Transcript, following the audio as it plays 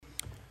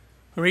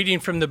Reading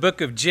from the book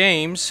of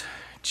James,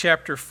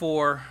 chapter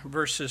 4,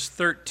 verses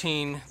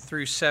 13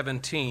 through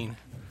 17.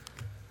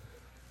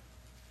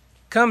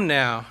 Come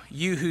now,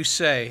 you who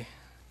say,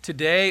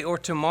 today or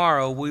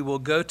tomorrow we will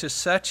go to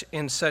such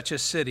and such a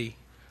city,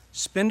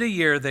 spend a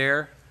year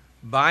there,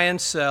 buy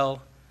and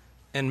sell,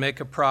 and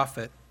make a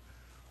profit.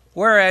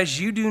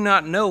 Whereas you do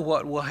not know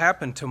what will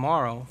happen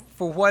tomorrow,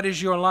 for what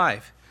is your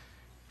life?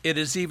 It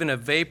is even a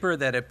vapor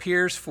that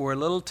appears for a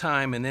little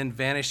time and then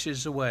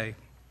vanishes away.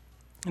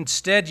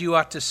 Instead, you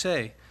ought to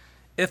say,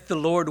 if the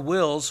Lord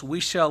wills, we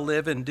shall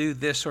live and do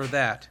this or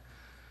that.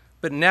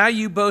 But now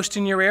you boast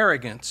in your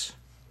arrogance.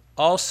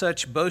 All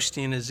such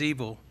boasting is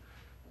evil.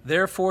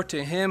 Therefore,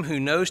 to him who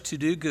knows to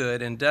do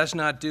good and does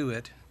not do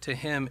it, to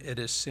him it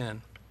is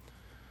sin.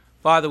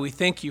 Father, we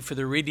thank you for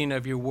the reading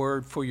of your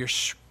word, for your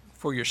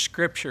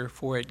scripture,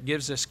 for it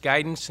gives us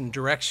guidance and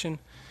direction.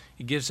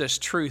 It gives us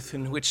truth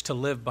in which to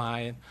live by.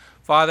 And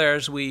Father,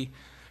 as we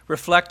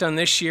reflect on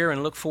this year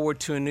and look forward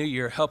to a new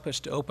year, help us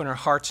to open our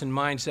hearts and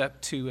minds up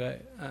to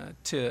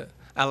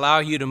allow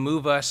you to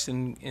move us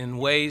in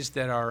ways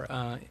that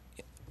are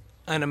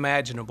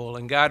unimaginable.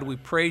 And God, we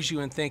praise you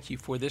and thank you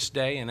for this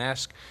day and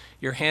ask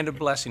your hand of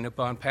blessing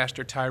upon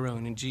Pastor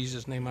Tyrone. In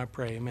Jesus' name I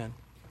pray, amen.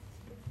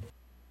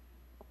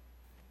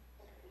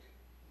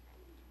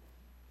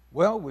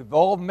 Well, we've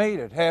all made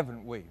it,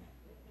 haven't we?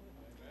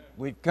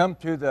 We've come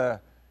to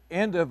the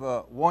end of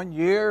one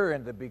year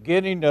and the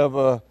beginning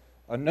of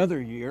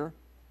another year,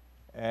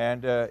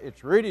 and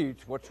it's really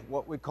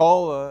what we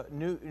call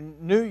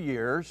New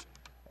Year's.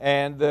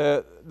 And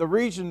the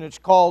reason it's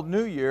called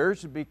New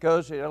Year's is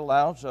because it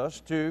allows us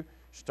to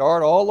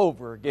start all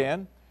over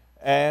again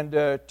and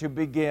to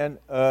begin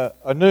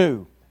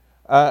anew.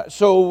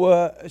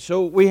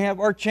 So we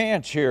have our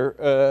chance here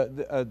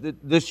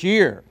this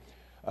year.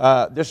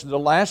 This is the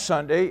last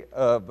Sunday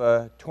of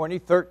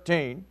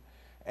 2013,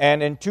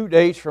 and in 2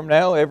 days from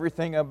now,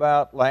 everything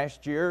about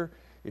last year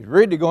is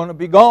really going to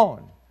be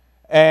gone.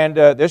 And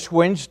this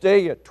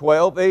Wednesday at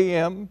 12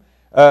 a.m.,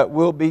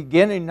 we'll be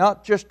beginning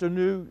not just a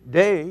new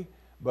day,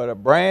 but a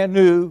brand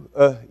new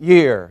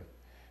year.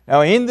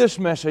 Now, in this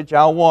message,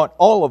 I want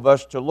all of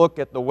us to look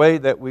at the way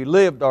that we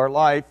lived our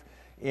life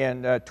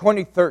in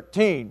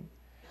 2013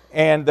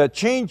 and the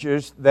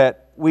changes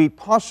that we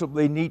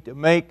possibly need to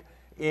make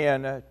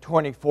in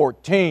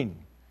 2014.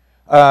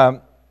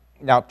 Now,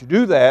 to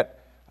do that,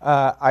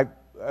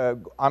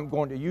 I'm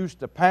going to use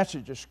the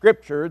passage of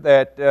Scripture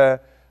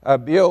that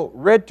Bill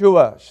read to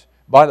us.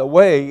 By the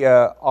way,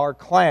 our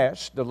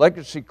class, the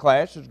legacy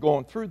class, is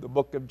going through the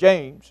book of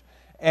James.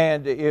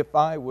 And if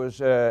I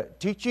was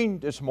teaching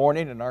this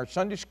morning in our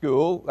Sunday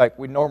school, like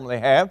we normally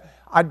have,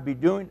 I'd be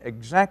doing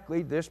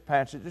exactly this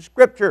passage of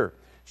Scripture.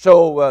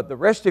 So the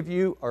rest of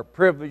you are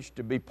privileged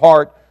to be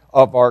part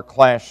of our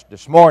class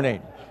this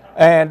morning.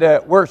 And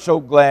we're so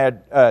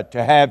glad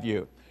to have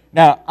you.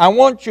 Now, I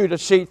want you to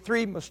see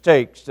 3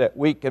 mistakes that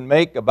we can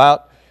make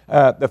about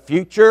the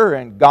future,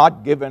 and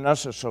God giving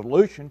us a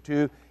solution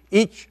to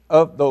each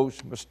of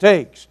those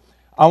mistakes.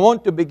 I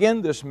want to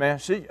begin this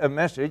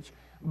message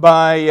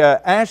by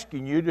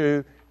asking you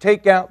to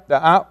take out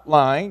the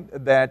outline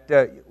that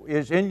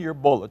is in your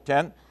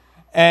bulletin,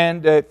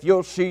 and if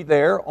you'll see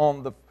there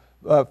on the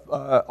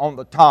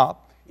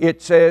top,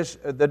 it says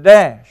the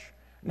dash.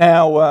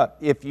 Now,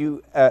 if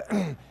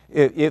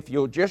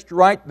you'll just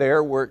write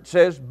there where it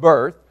says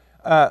birth,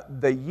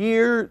 the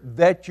year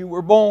that you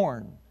were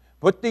born.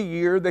 Put the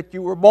year that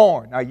you were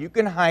born. Now, you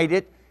can hide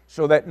it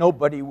so that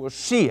nobody will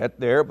see it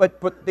there, but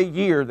put the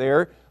year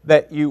there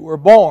that you were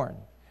born.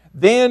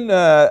 Then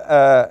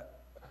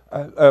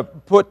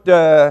put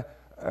by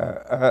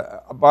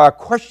a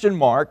question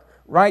mark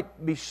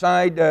right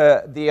beside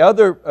the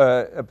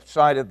other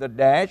side of the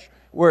dash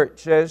where it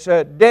says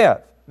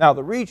death. Now,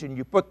 the reason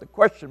you put the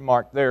question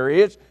mark there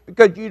is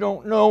because you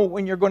don't know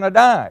when you're going to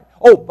die.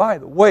 Oh, by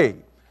the way,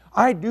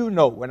 I do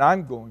know when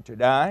I'm going to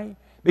die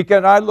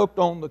because I looked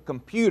on the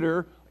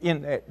computer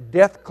in that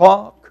death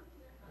clock,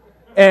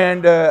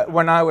 and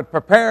when I was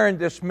preparing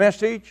this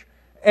message,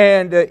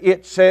 and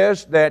it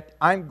says that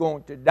I'm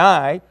going to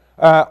die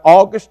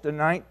August the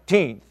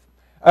 19th,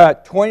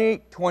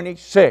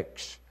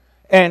 2026.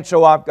 And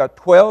so I've got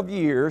 12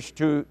 years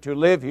to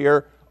live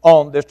here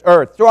on this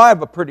earth. So I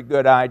have a pretty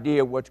good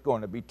idea what's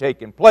going to be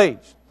taking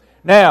place.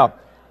 Now,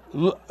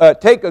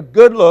 take a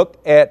good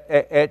look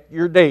at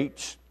your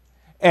dates.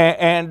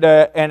 And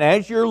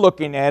as you're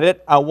looking at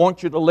it, I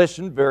want you to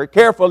listen very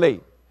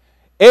carefully.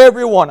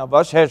 Every one of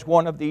us has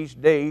one of these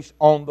days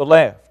on the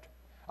left.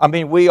 I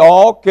mean, we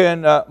all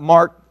can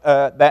mark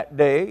that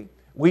day.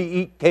 We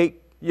eat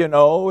cake,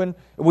 and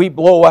we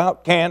blow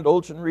out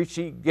candles and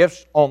receive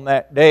gifts on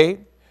that day.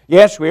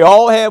 Yes, we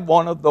all have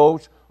one of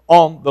those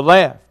on the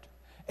left.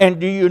 And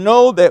do you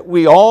know that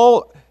we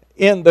all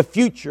in the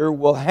future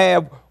will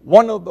have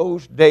one of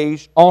those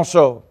days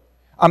also?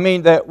 I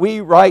mean, that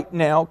we right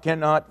now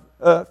cannot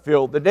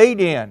fill the date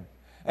in.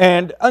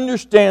 And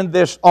understand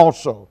this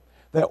also,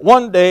 that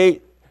one day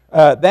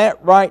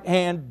that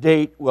right-hand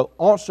date will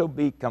also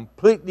be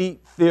completely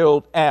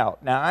filled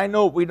out. Now, I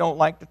know we don't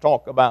like to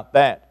talk about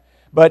that,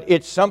 but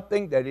it's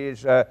something that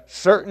is a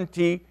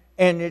certainty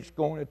and it's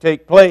going to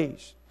take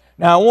place.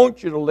 Now, I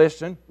want you to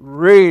listen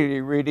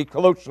really, really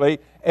closely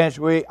as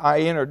I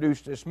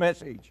introduce this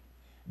message.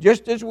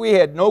 Just as we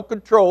had no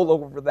control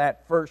over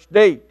that first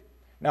date.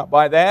 Now,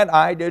 by that,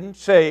 I didn't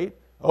say,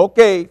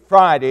 okay,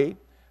 Friday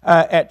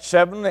at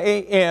 7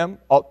 a.m.,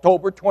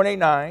 October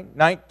 29,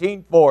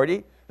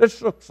 1940,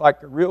 this looks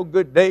like a real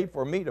good day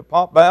for me to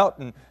pop out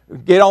and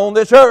get on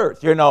this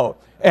earth, you know.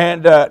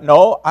 And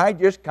no, I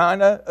just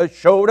kind of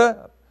showed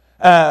up.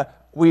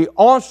 We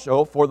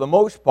also, for the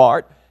most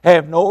part,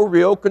 have no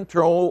real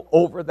control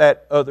over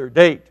that other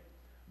date,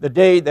 the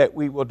day that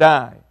we will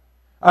die,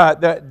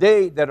 the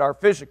day that our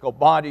physical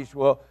bodies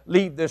will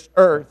leave this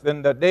earth,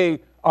 and the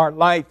day our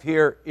life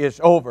here is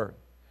over.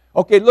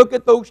 Okay, look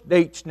at those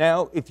dates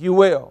now, if you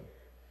will.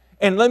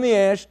 And let me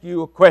ask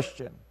you a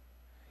question.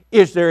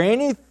 Is there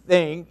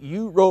anything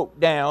you wrote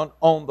down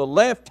on the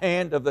left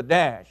hand of the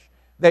dash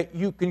that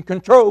you can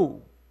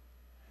control?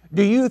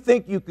 Do you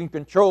think you can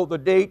control the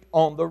date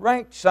on the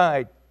right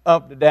side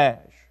of the dash?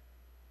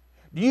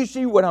 Do you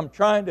see what I'm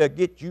trying to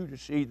get you to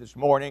see this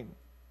morning?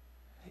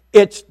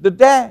 It's the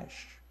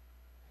dash.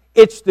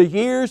 It's the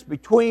years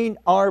between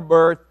our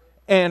birth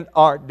and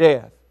our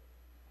death.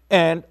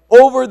 And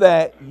over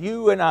that,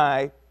 you and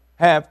I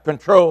have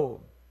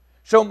control.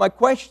 So my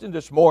question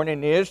this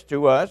morning is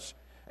to us,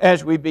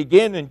 as we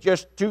begin in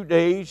just 2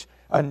 days,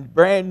 a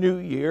brand new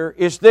year,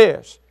 is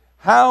this: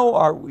 how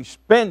are we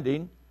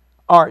spending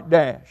our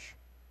dash?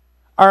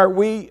 Are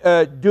we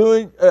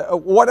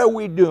what are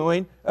we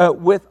doing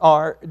with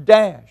our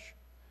dash?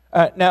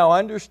 Now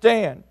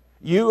understand,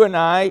 you and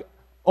I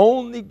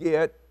only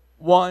get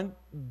one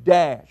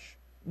dash.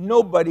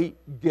 Nobody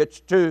gets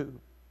two.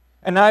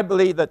 And I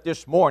believe that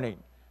this morning,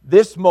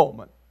 this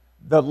moment,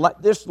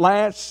 this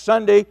last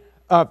Sunday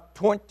of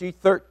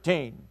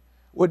 2013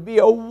 would be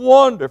a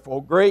wonderful,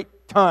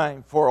 great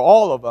time for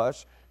all of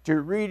us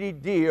to really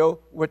deal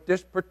with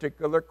this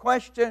particular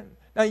question.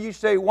 Now you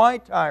say, why,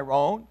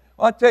 Tyrone?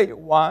 Well, I'll tell you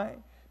why.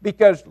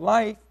 Because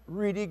life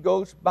really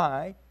goes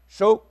by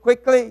so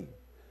quickly.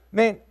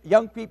 Man,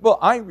 young people,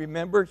 I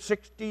remember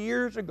 60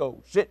 years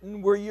ago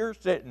sitting where you're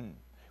sitting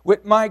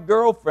with my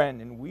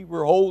girlfriend, and we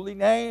were holding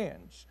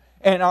hands.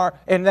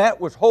 And that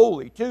was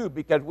holy too,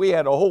 because we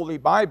had a holy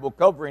Bible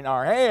covering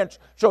our hands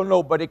so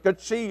nobody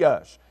could see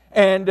us.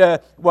 And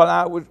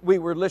we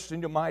were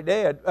listening to my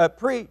dad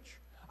preach.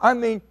 I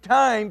mean,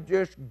 time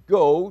just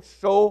goes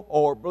so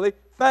horribly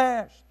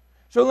fast.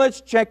 So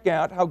let's check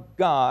out how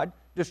God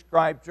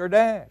describes our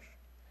dash,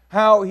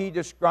 how He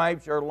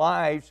describes our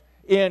lives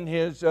in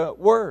His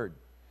Word.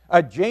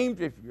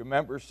 James, if you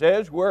remember,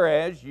 says,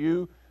 whereas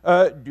you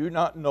do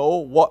not know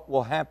what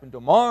will happen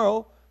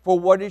tomorrow, for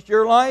what is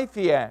your life,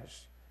 he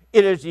asks.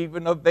 It is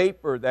even a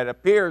vapor that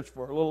appears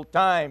for a little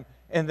time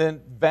and then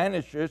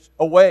vanishes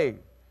away.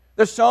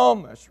 The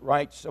psalmist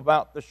writes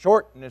about the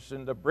shortness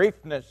and the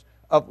briefness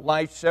of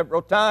life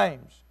several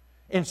times.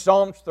 In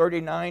Psalms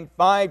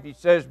 39:5, he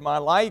says, my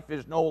life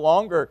is no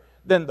longer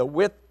than the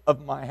width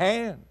of my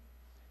hand.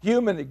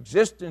 Human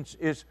existence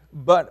is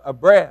but a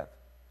breath.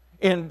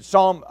 In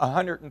Psalm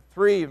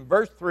 103 and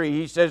verse 3,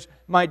 he says,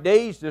 my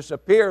days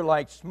disappear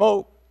like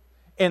smoke.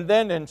 And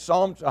then in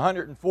Psalms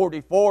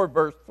 144,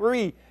 verse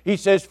 3, he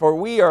says, for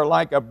we are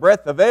like a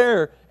breath of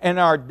air, and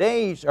our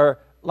days are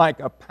like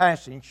a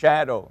passing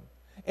shadow.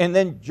 And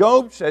then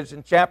Job says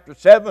in chapter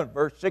 7,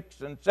 verse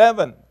 6 and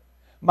 7,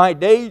 my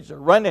days are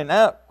running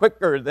out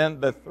quicker than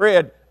the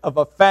thread of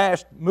a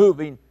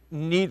fast-moving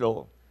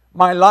needle.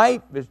 My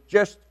life is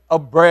just a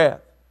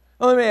breath.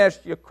 Now, let me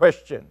ask you a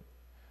question.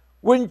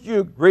 Wouldn't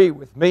you agree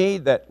with me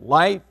that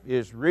life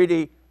is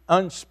really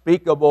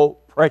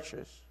unspeakable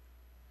precious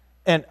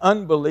and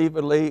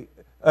unbelievably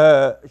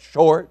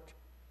short?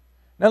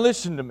 Now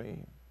listen to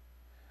me.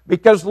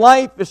 Because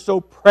life is so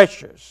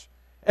precious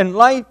and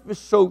life is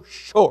so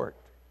short,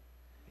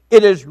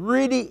 it is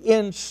really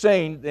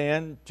insane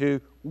then to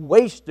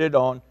waste it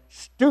on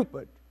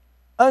stupid,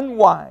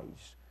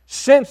 unwise,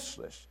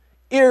 senseless,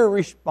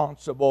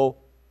 irresponsible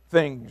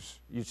things,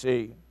 you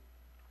see.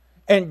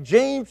 And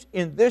James,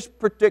 in this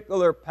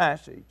particular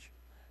passage,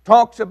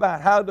 talks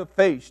about how to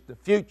face the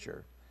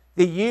future,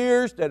 the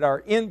years that are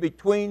in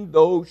between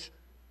those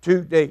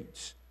two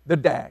dates, the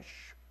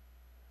dash,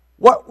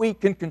 what we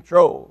can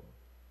control.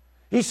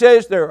 He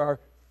says there are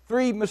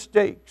 3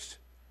 mistakes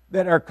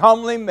that are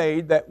commonly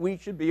made that we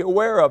should be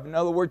aware of. In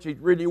other words, he's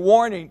really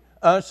warning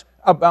us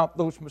about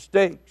those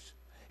mistakes.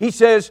 He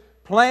says,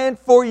 plan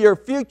for your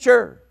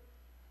future,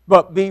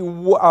 but be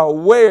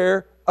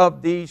aware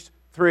of these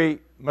 3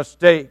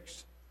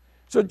 mistakes.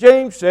 So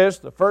James says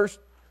the first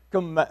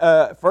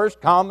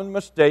common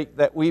mistake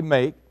that we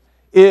make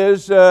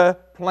is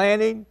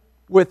planning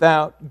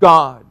without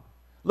God.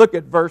 Look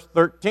at verse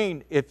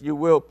 13, if you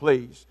will,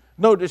 please.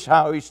 Notice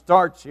how he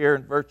starts here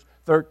in verse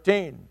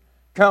 13.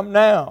 Come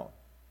now.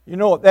 You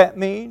know what that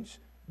means?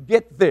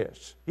 Get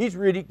this. He's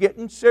really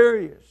getting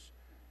serious.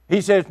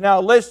 He says,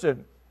 now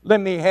listen, let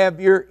me have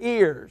your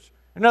ears.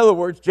 In other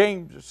words,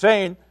 James is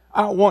saying,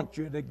 I want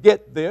you to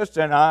get this,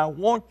 and I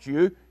want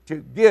you to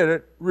get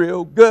it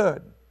real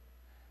good.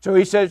 So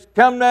he says,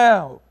 come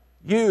now,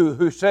 you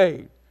who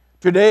say,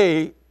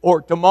 today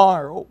or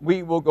tomorrow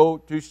we will go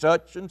to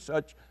such and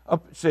such a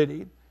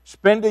city,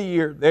 spend a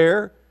year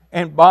there,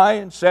 and buy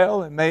and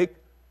sell and make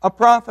a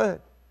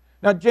profit.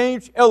 Now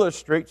James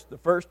illustrates the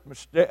first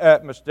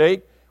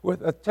mistake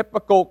with a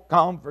typical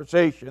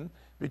conversation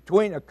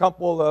between a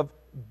couple of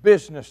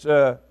business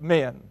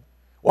men.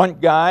 One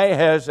guy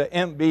has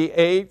an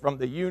MBA from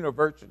the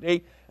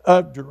University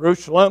of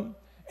Jerusalem,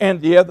 and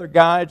the other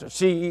guy is a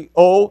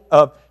CEO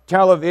of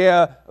Tel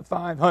Aviv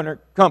 500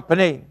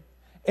 company.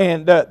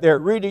 And they're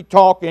really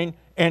talking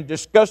and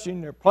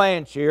discussing their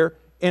plans here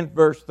in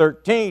verse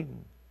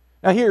 13.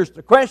 Now here's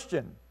the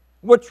question.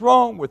 What's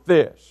wrong with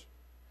this?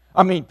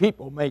 I mean,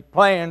 people make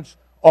plans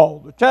all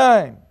the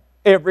time,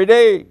 every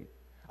day.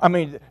 I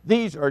mean,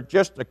 these are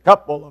just a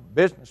couple of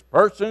business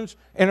persons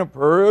in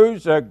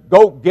Peru's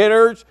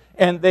go-getters,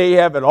 and they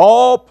have it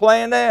all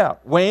planned out.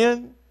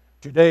 When?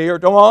 Today or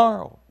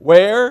tomorrow.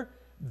 Where?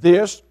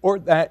 This or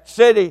that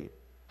city.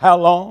 How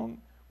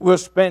long? We'll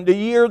spend a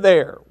year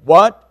there.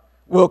 What?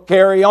 We'll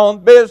carry on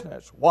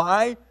business.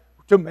 Why?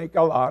 To make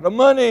a lot of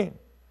money.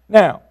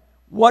 Now,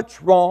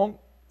 what's wrong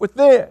with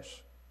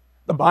this?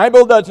 The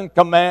Bible doesn't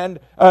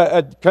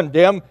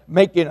condemn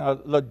making a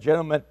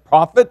legitimate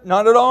profit.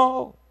 Not at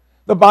all.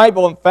 The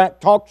Bible, in fact,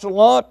 talks a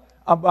lot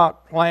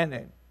about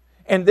planning.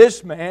 And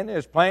this man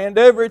has planned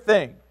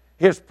everything.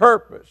 His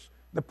purpose,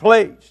 the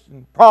place,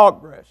 and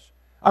progress.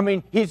 I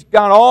mean, he's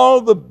got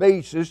all the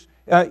bases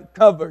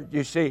covered,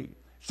 you see.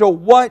 So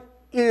what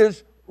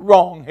is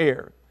wrong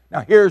here?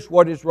 Now, here's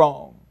what is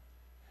wrong.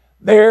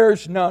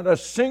 There's not a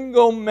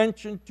single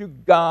mention to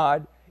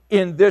God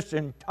in this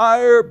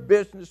entire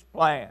business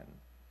plan.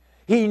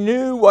 He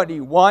knew what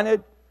he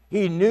wanted.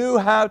 He knew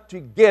how to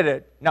get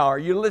it. Now, are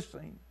you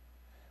listening?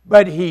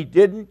 But he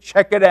didn't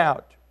check it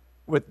out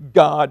with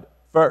God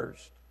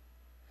first.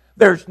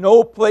 There's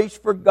no place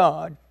for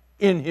God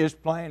in his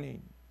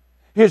planning.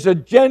 His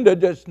agenda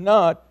does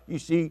not, you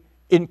see,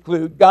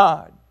 include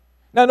God.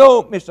 Now,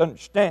 don't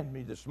misunderstand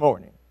me this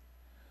morning.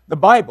 The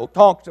Bible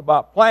talks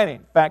about planning.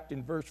 In fact,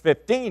 in verse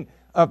 15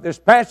 of this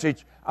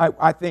passage,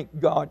 I think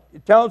God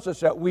tells us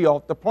that we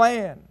ought to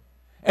plan.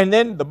 And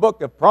then the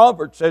book of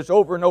Proverbs says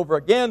over and over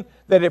again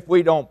that if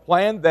we don't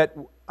plan, that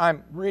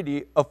I'm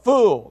really a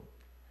fool.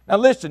 Now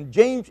listen,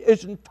 James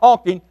isn't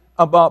talking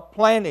about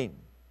planning.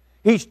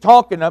 He's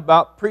talking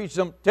about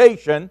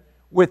presumption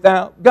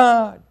without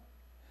God.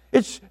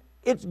 It's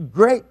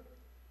great.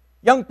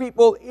 Young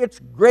people, it's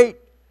great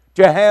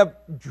to have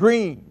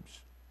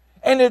dreams.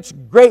 And it's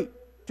great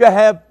to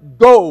have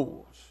goals.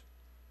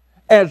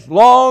 As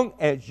long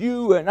as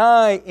you and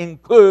I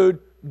include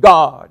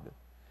God.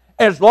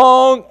 As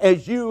long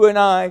as you and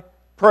I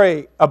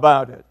pray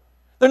about it.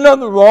 There's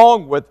nothing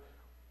wrong with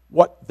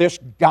what this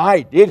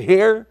guy did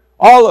here.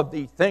 All of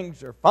these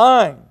things are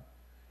fine.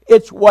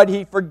 It's what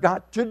he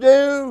forgot to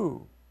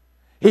do.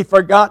 He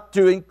forgot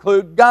to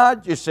include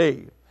God, you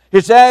see.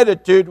 His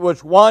attitude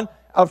was one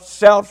of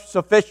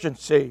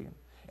self-sufficiency.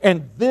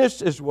 And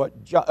this is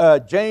what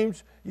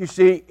James, you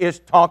see, is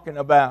talking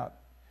about.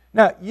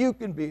 Now, you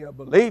can be a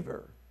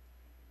believer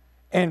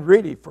and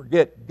really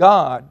forget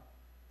God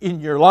in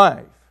your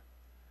life.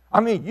 I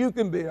mean, you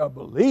can be a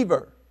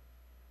believer,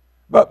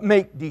 but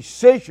make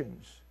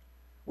decisions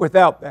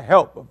without the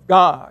help of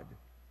God.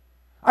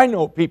 I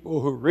know people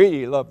who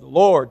really love the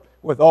Lord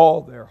with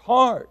all their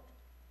heart.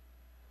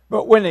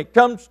 But when it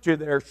comes to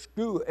their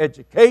school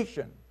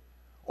education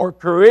or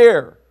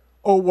career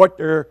or what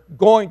they're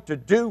going to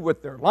do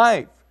with their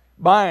life,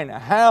 buying a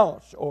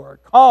house or a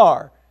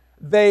car,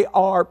 they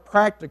are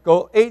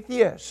practical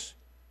atheists.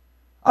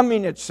 I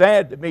mean, it's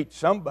sad to meet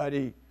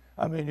somebody,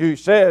 who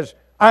says,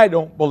 I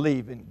don't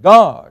believe in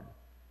God.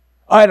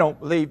 I don't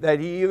believe that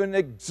He even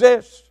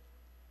exists.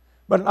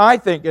 But I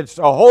think it's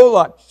a whole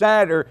lot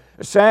sadder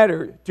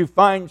to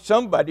find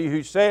somebody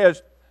who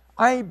says,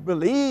 I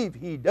believe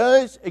He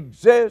does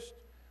exist,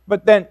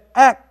 but then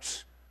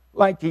acts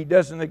like He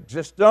doesn't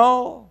exist at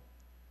all.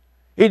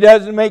 He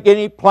doesn't make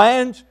any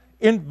plans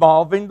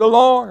involving the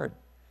Lord.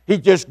 He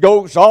just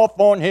goes off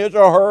on his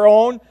or her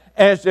own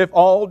as if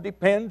all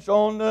depends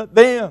on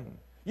them.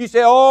 You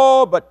say,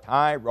 oh, but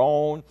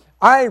Tyrone,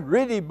 I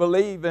really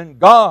believe in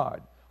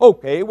God.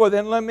 Okay, well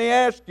then let me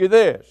ask you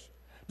this.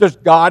 Does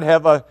God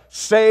have a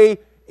say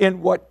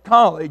in what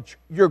college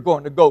you're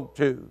going to go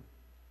to?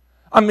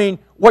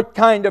 What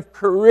kind of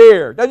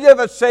career? Does He have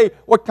a say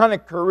what kind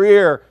of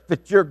career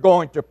that you're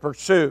going to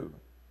pursue?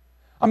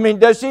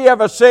 Does He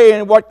have a say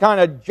in what kind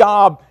of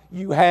job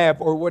you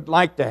have or would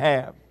like to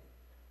have?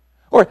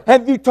 Or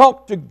have you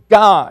talked to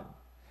God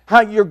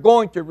how you're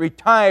going to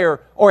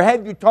retire? Or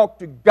have you talked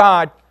to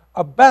God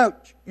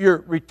about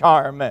your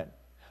retirement?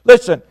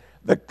 Listen,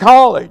 the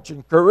college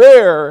and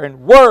career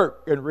and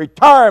work and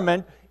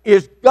retirement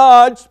is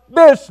God's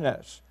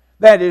business.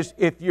 That is,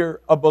 if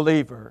you're a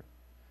believer.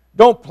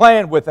 Don't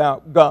plan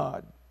without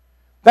God.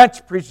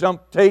 That's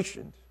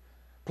presumption.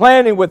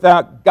 Planning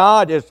without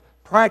God is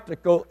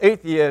practical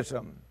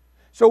atheism.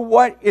 So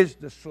what is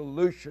the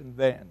solution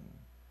then?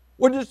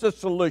 What is the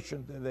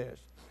solution to this?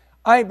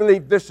 I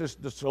believe this is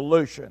the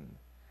solution.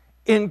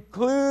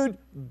 Include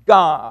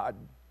God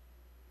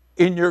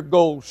in your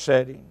goal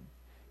setting.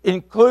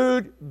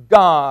 Include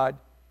God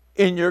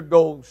in your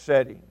goal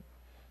setting.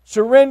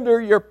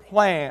 Surrender your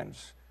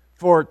plans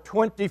for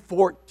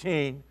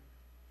 2014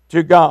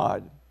 to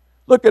God.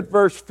 Look at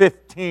verse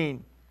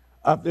 15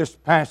 of this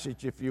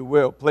passage, if you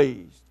will,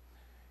 please.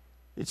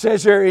 It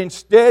says here,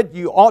 instead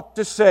you ought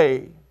to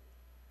say,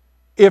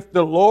 if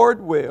the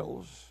Lord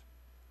wills,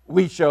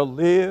 we shall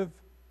live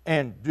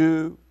and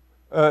do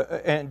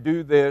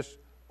this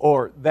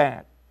or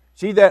that.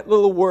 See that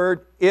little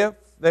word, if,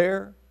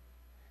 there?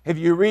 Have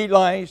you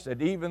realized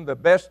that even the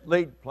best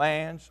laid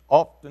plans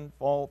often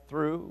fall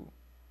through?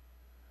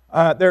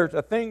 There's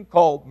a thing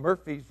called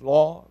Murphy's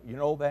Law. You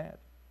know that?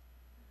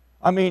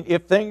 I mean,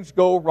 if things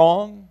go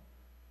wrong,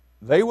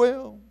 they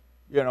will.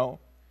 You know,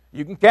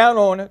 you can count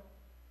on it.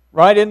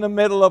 Right in the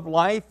middle of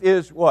life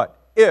is what?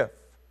 If.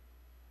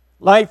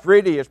 Life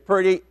really is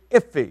pretty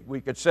iffy,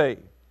 we could say.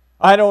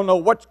 I don't know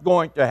what's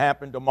going to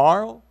happen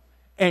tomorrow,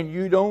 and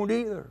you don't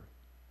either.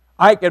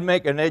 I can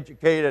make an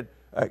educated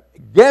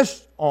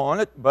guess on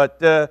it, but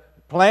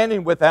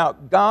planning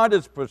without God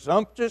is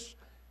presumptuous,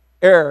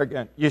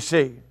 arrogant, you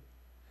see.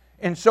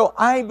 And so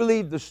I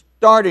believe the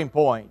starting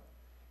point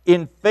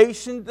in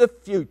facing the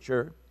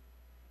future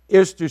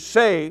is to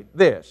say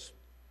this: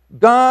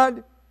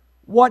 God,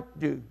 what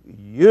do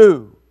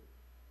you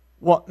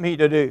want me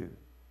to do?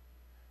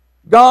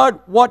 God,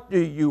 what do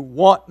you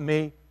want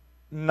me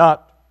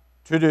not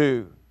to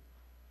do?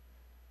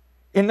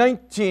 In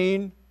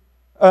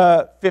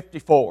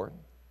 1954,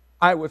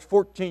 I was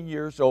 14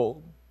 years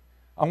old.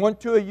 I went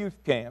to a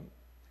youth camp,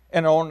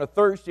 and on a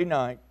Thursday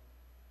night,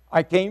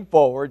 I came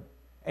forward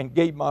and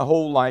gave my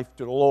whole life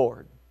to the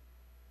Lord.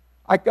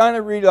 I kind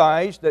of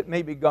realized that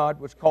maybe God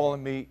was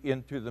calling me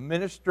into the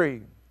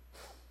ministry.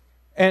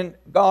 And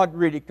God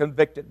really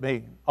convicted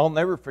me. I'll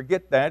never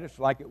forget that. It's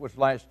like it was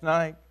last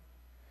night.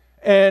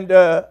 And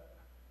a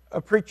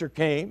preacher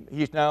came.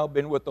 He's now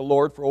been with the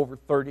Lord for over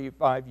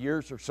 35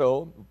 years or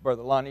so,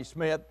 Brother Lonnie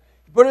Smith.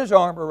 He put his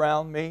arm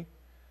around me,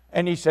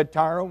 and he said,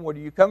 Tyrone, what are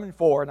you coming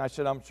for? And I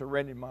said, I'm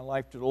surrendering my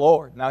life to the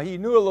Lord. Now, he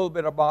knew a little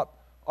bit about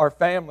our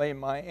family.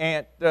 My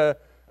aunt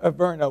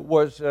Verna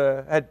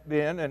had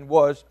been and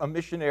was a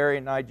missionary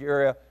in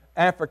Nigeria,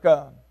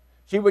 Africa.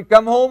 She would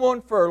come home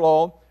on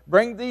furlough,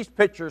 bring these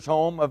pictures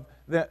home of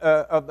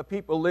the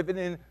people living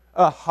in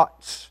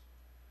huts.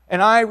 And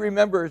I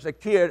remember as a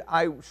kid,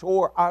 I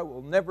swore I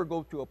will never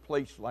go to a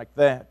place like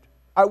that.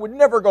 I would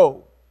never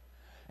go.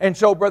 And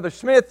so Brother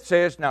Smith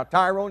says, now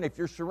Tyrone, if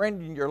you're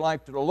surrendering your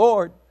life to the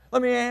Lord, let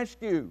me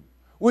ask you,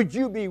 would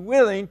you be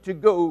willing to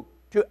go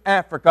to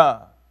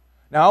Africa?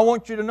 Now I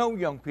want you to know,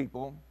 young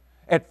people,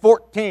 at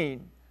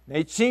 14,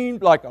 it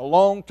seemed like a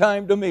long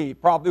time to me.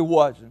 It probably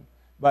wasn't,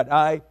 but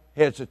I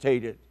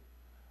hesitated.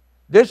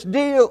 This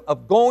deal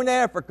of going to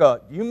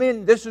Africa, do you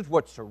mean this is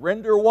what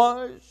surrender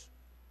was?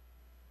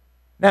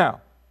 Now,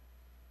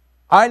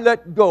 I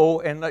let go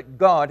and let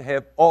God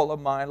have all of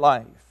my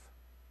life.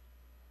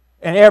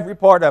 And every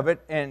part of it,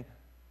 and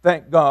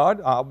thank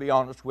God, I'll be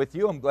honest with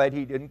you, I'm glad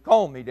He didn't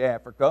call me to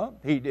Africa.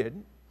 He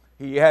didn't.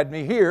 He had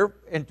me here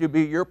and to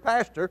be your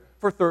pastor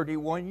for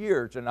 31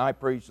 years, and I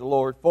praise the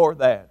Lord for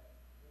that.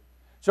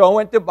 So I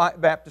went to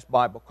Baptist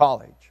Bible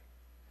College.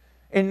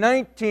 In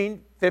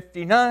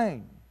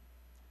 1959,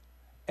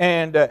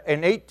 and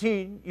an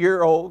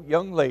 18-year-old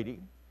young lady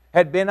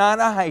had been out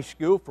of high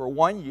school for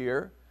 1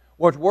 year,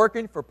 was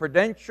working for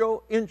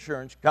Prudential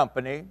Insurance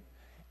Company,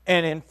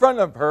 and in front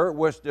of her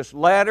was this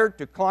ladder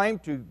to climb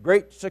to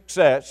great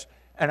success.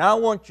 And I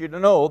want you to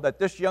know that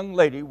this young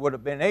lady would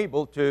have been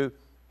able to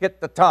hit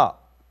the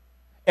top.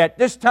 At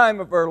this time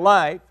of her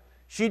life,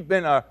 she'd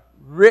been a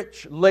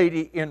rich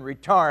lady in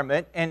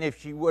retirement, and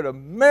if she would have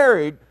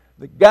married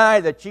the guy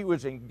that she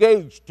was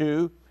engaged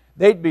to,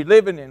 they'd be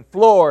living in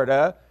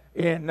Florida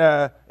in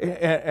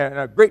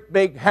a great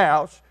big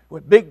house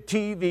with big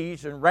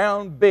TVs and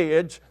round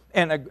beds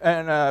and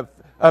a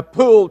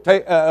pool,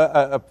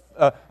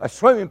 a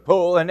swimming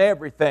pool and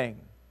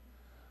everything.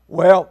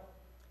 Well,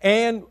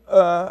 Ann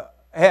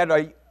had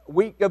a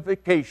week of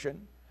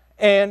vacation,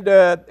 and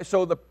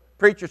so the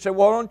preacher said,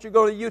 well, why don't you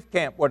go to youth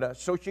camp with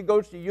us? So she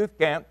goes to youth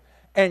camp,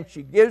 and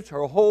she gives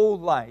her whole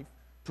life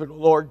to the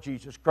Lord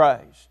Jesus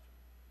Christ.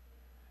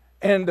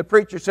 And the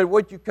preacher said,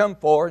 what'd you come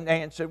for? And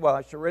Ann said, well,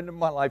 I surrendered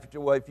my life. He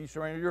said, well, if you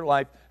surrender your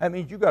life, that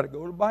means you got to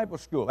go to Bible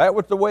school. That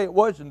was the way it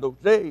was in those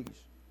days.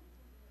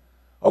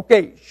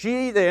 Okay,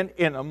 she then,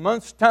 in a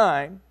month's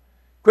time,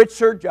 quits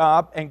her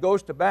job and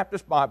goes to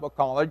Baptist Bible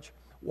College,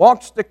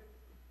 walks the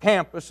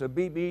campus of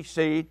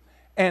BBC,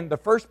 and the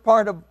first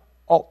part of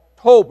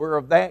October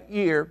of that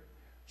year,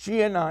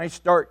 she and I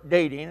start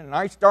dating, and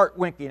I start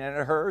winking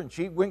at her, and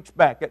she winks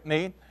back at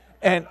me.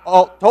 And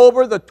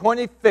October the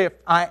 25th,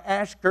 I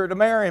ask her to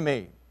marry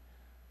me.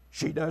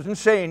 She doesn't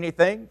say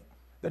anything.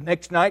 The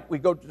next night, we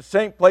go to the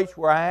same place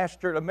where I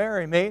asked her to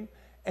marry me,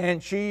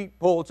 and she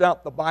pulls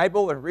out the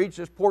Bible and reads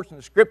this portion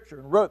of Scripture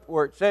and wrote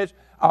where it says,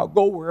 I'll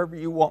go wherever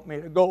you want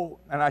me to go.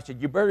 And I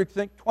said, you better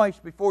think twice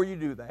before you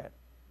do that.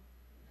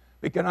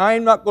 because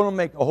I'm not going to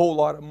make a whole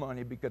lot of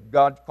money because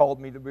God's called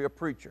me to be a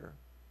preacher.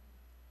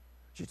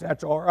 She said,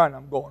 that's all right,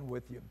 I'm going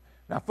with you.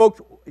 Now,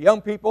 folks,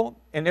 young people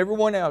and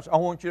everyone else, I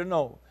want you to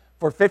know,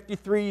 for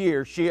 53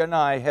 years, she and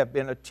I have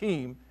been a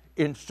team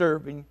in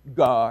serving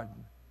God.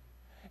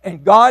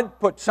 And God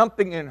put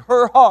something in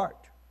her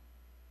heart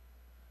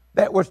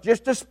that was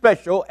just as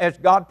special as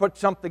God put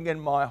something in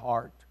my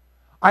heart.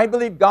 I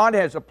believe God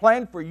has a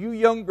plan for you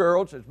young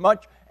girls as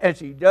much as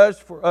He does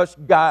for us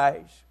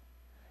guys.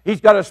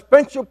 He's got a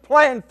special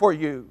plan for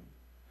you.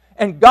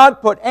 And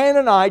God put Ann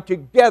and I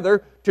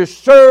together to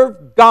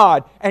serve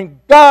God. And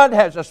God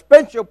has a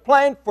special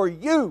plan for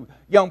you,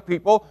 young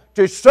people,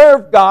 to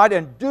serve God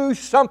and do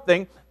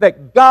something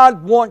that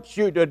God wants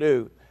you to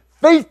do.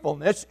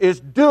 Faithfulness is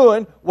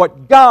doing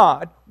what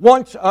God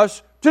wants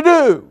us to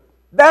do.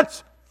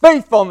 That's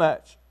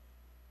faithfulness.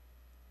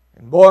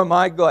 And boy, am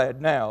I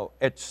glad now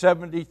at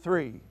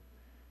 73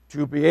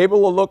 to be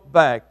able to look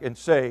back and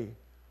say,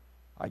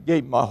 I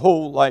gave my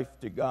whole life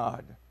to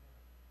God.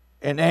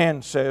 And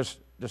Ann says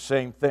the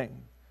same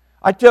thing.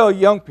 I tell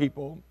young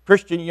people,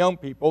 Christian young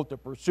people, to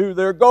pursue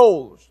their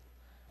goals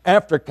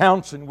after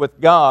counseling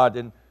with God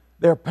and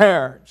their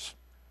parents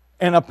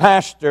and a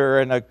pastor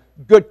and a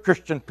good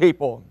Christian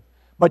people.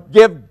 But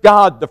give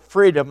God the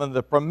freedom and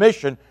the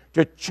permission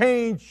to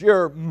change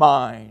your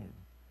mind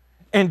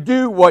and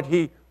do what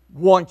He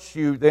wants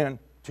you then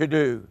to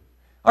do.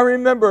 I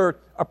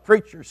remember a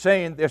preacher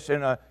saying this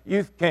in a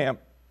youth camp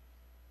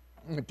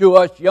to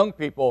us young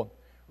people.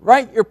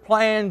 Write your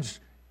plans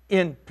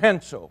in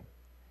pencil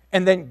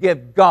and then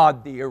give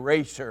God the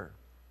eraser.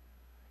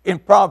 In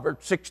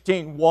Proverbs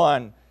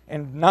 16:1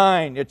 and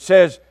 9 it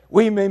says,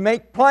 we may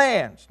make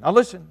plans. Now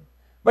listen,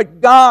 but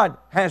God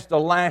has the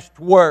last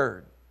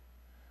word.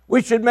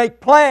 We should make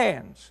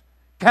plans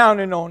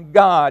counting on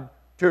God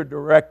to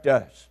direct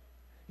us.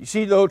 You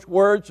see those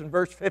words in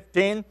verse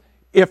 15?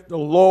 If the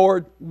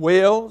Lord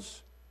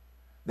wills.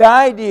 The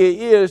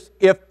idea is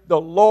if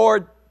the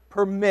Lord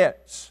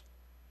permits.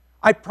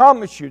 I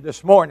promise you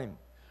this morning,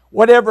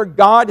 whatever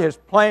God has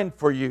planned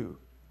for you,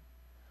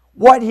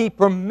 what He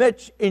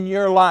permits in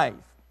your life,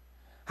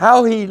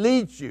 how He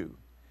leads you,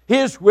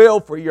 His will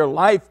for your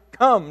life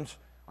comes,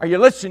 are you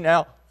listening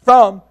now,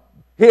 from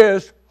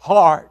His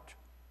heart.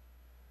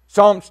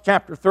 Psalms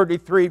chapter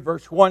 33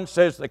 verse 1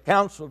 says, the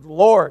counsel of the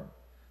Lord,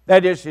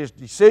 that is His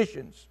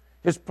decisions,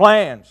 His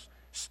plans,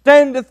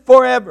 standeth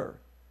forever,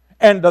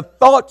 and the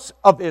thoughts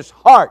of His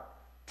heart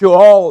to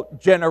all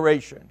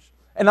generations.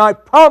 And I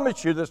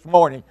promise you this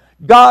morning,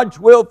 God's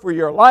will for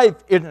your life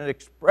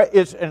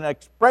is an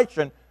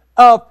expression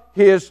of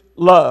His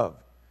love,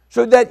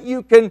 so that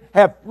you can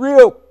have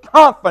real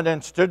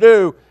confidence to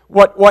do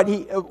what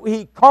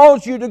He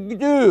calls you to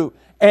do,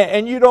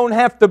 and you don't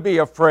have to be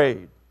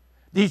afraid.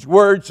 These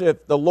words,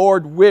 if the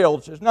Lord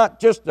wills, is not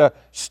just a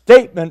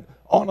statement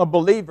on a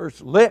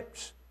believer's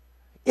lips.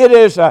 It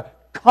is a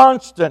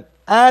constant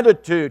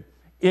attitude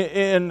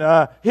in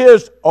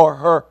his or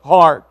her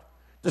heart.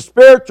 The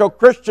spiritual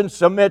Christian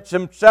submits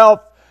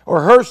himself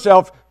or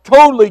herself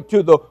totally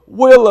to the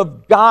will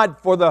of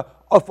God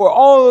for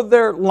all of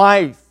their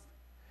life.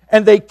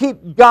 And they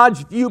keep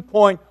God's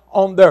viewpoint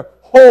on their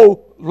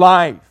whole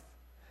life.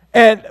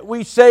 And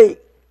we say,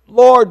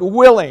 Lord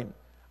willing,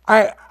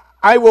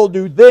 I will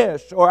do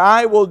this or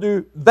I will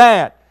do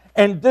that.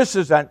 And this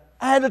is an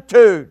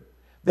attitude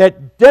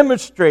that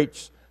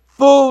demonstrates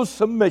full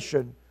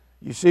submission,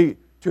 you see,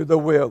 to the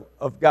will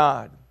of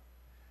God.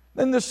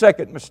 Then the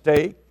second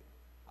mistake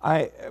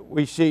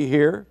we see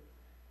here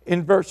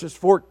in verses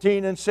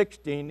 14 and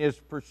 16 is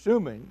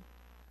presuming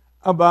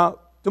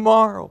about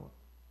tomorrow.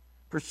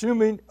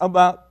 Presuming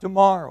about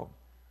tomorrow.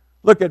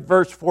 Look at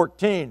verse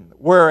 14.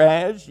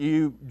 Whereas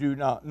you do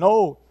not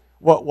know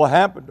what will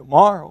happen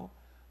tomorrow,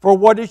 for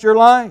what is your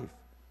life?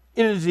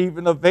 It is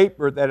even a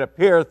vapor that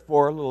appeareth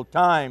for a little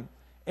time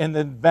and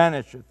then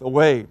vanisheth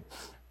away.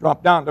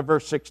 Drop down to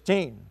verse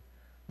 16.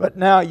 But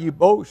now you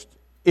boast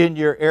in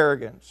your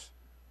arrogance.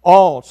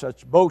 All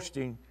such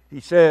boasting,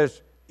 he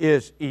says,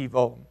 is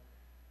evil.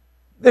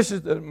 This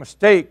is the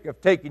mistake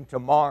of taking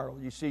tomorrow,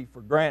 you see,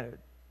 for granted.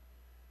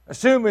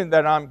 Assuming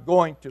that I'm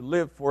going to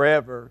live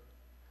forever,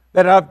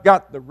 that I've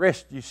got the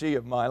rest, you see,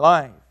 of my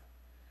life.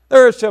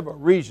 There are several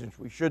reasons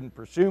we shouldn't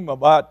presume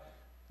about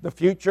the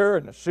future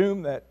and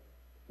assume that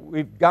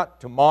we've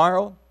got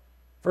tomorrow.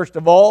 First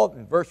of all,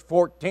 in verse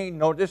 14,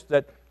 notice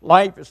that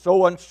life is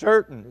so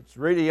uncertain. It's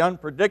really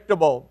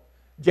unpredictable.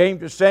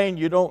 James is saying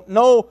you don't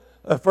know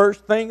the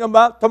first thing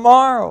about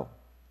tomorrow.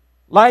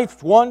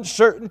 Life's one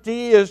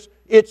certainty is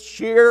its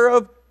share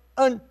of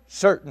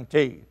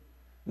uncertainty.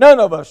 None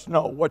of us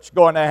know what's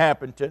going to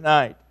happen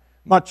tonight,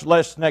 much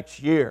less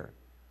next year.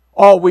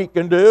 All we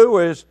can do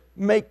is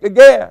make a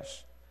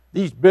guess.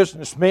 These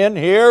businessmen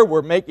here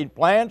were making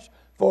plans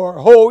for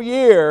a whole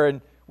year, and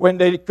when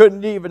they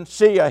couldn't even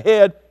see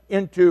ahead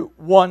into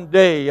one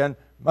day. And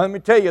let me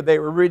tell you, they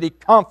were really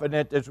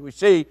confident, as we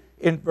see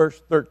in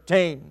verse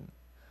 13.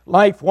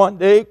 Life one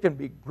day can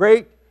be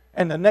great,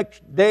 and the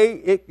next day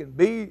it can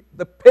be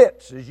the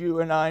pits, as you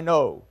and I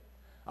know.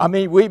 I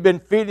mean, we've been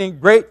feeling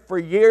great for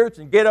years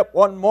and get up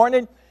one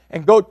morning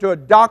and go to a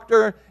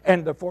doctor,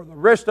 and for the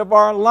rest of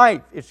our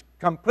life, it's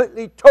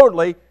completely,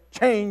 totally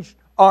changed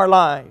our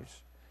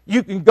lives.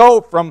 You can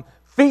go from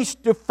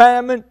feast to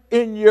famine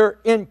in your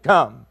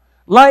income.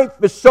 Life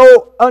is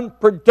so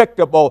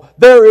unpredictable.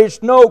 There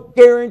is no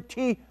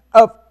guarantee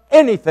of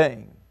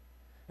anything.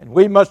 And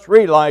we must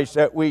realize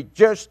that we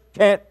just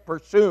can't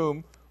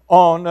presume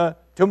on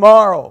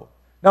tomorrow.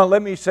 Now,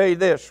 let me say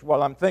this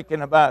while I'm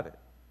thinking about it.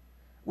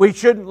 We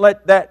shouldn't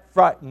let that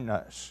frighten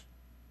us.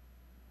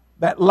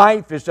 That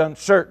life is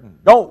uncertain.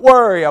 Don't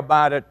worry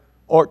about it,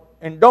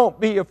 and don't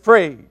be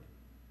afraid.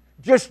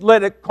 Just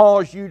let it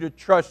cause you to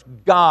trust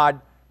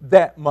God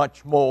that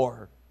much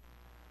more.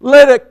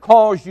 Let it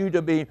cause you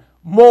to be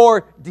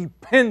more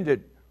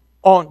dependent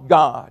on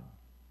God.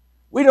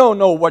 We don't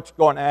know what's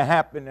going to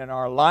happen in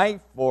our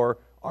life or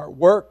our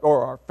work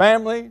or our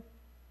family.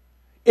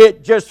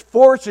 It just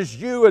forces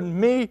you and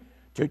me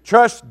to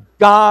trust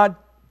God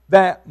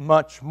that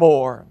much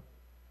more.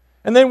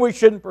 And then we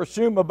shouldn't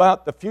presume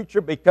about the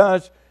future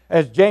because,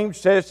 as James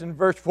says in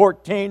verse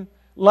 14,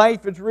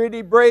 life is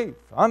really brief.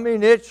 I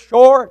mean, it's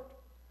short.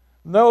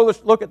 No,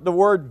 let's look at the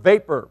word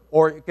vapor,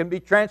 or it can be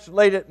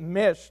translated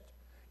mist.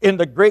 In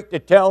the Greek,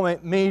 it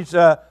means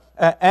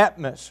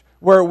atmos,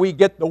 where we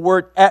get the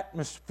word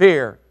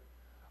atmosphere.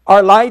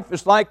 Our life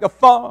is like a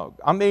fog.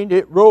 I mean,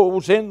 it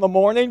rolls in the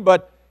morning,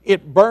 but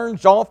it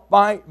burns off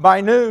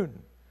by noon.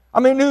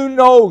 I mean, who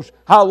knows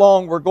how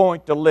long we're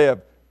going to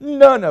live?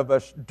 None of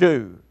us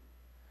do.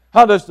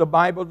 How does the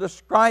Bible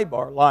describe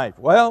our life?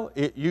 Well,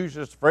 it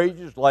uses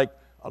phrases like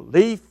a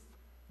leaf,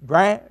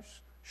 grass,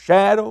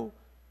 shadow,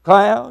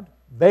 cloud,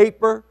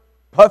 vapor,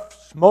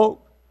 puff,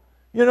 smoke.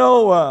 You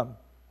know,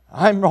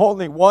 I'm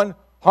only one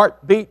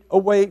heartbeat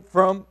away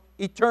from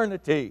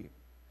eternity.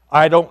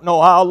 I don't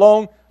know how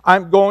long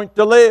I'm going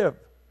to live.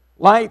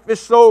 Life is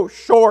so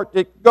short.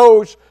 It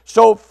goes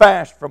so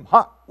fast, from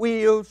Hot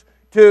Wheels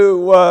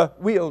to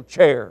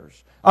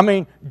wheelchairs. I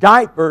mean,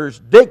 diapers,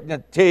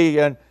 dignity,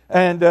 and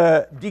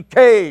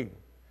decay.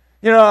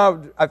 You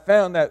know, I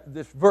found that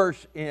this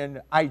verse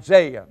in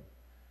Isaiah,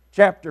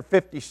 chapter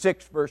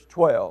 56, verse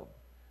 12.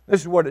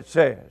 This is what it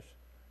says.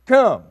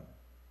 Come,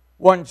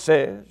 one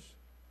says,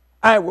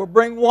 I will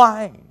bring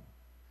wine,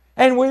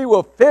 and we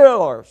will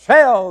fill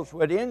ourselves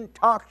with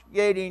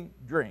intoxicating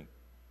drink.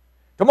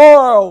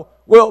 Tomorrow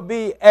will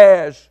be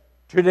as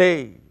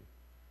today,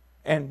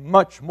 and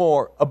much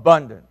more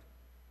abundant.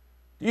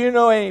 Do you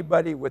know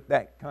anybody with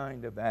that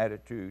kind of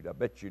attitude? I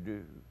bet you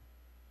do.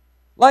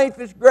 Life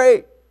is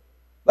great.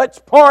 Let's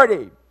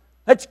party.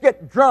 Let's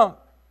get drunk.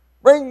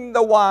 Bring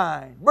the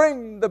wine.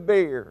 Bring the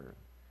beer.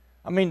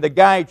 I mean, the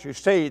guys who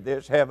say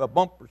this have a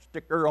bumper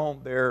sticker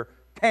on their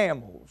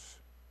camels.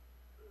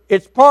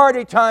 It's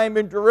party time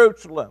in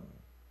Jerusalem.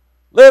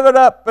 Live it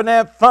up and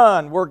have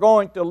fun. We're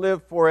going to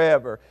live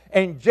forever.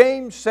 And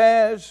James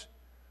says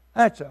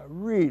that's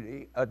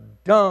really a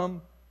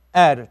dumb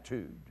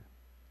attitude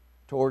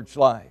towards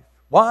life.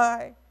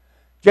 Why?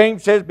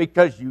 James says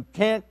because you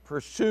can't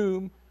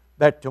presume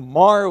that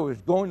tomorrow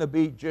is going to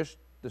be just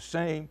the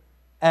same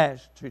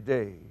as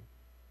today.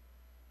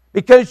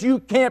 Because you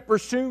can't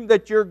presume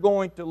that you're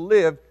going to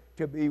live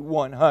to be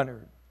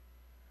 100.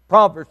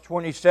 Proverbs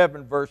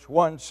 27 verse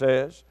 1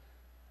 says,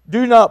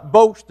 do not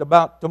boast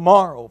about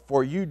tomorrow,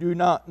 for you do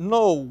not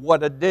know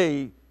what a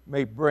day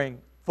may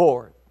bring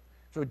forth.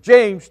 So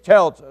James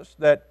tells us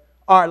that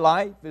our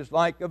life is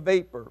like a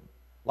vapor,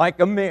 like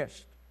a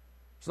mist.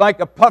 It's like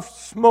a puff of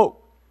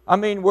smoke. I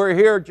mean, we're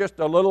here just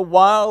a little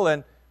while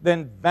and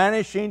then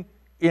vanishing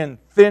in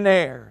thin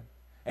air.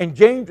 And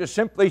James is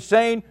simply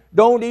saying,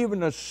 don't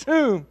even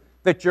assume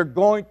that you're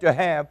going to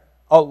have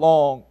a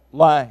long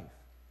life.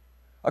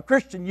 A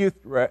Christian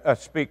youth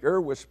speaker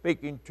was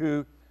speaking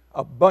to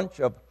a bunch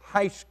of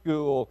high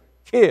school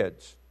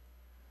kids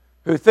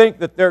who think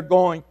that they're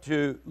going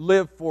to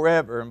live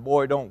forever. And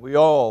boy, don't we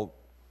all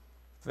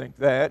think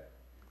that.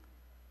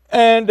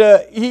 And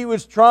he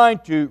was trying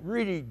to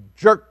really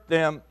jerk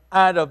them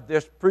out of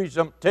this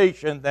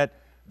presumption that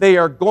they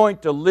are going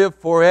to live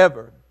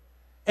forever.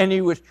 And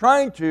he was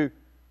trying to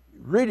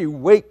really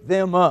wake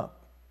them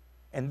up.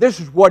 And this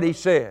is what he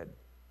said.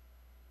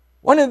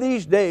 One of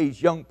these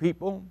days, young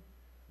people,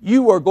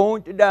 you are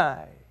going to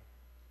die.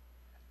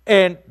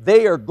 And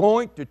they are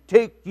going to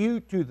take you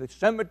to the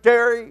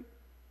cemetery,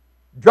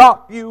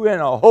 drop you in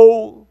a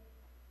hole,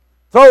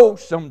 throw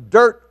some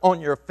dirt on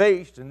your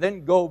face, and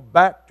then go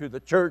back to the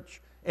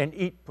church and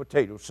eat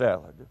potato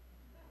salad.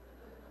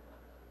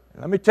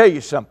 Let me tell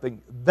you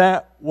something.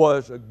 That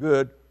was a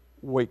good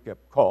wake-up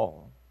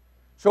call.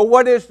 So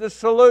what is the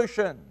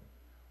solution?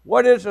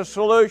 What is the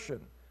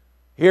solution?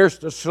 Here's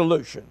the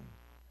solution.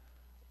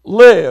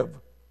 Live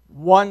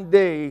one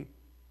day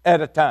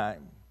at a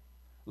time.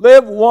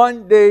 Live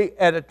one day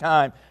at a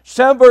time.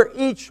 Savor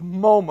each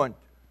moment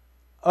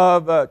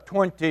of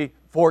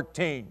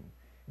 2014.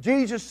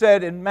 Jesus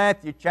said in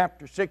Matthew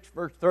chapter 6,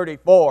 verse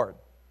 34,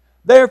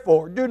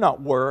 therefore, do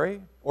not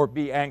worry or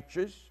be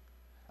anxious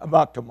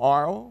about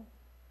tomorrow.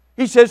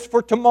 He says,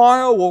 for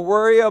tomorrow will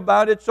worry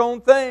about its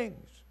own things.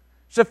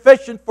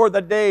 Sufficient for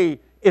the day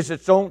is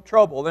its own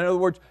trouble. In other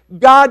words,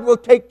 God will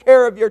take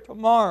care of your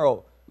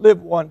tomorrow.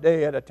 Live one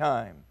day at a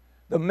time.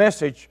 The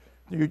Message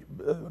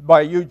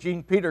by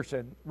Eugene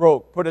Peterson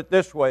put it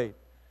this way: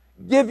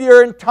 give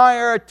your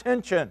entire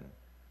attention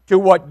to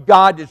what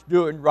God is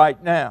doing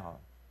right now.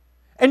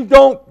 And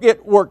don't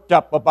get worked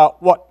up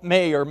about what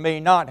may or may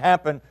not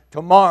happen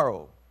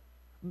tomorrow.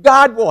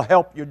 God will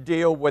help you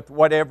deal with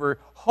whatever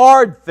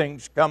hard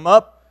things come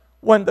up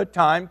when the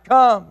time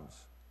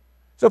comes.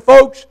 So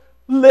folks,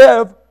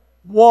 live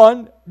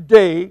one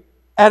day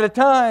at a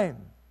time.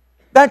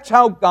 That's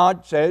how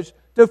God says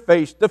to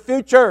face the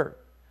future.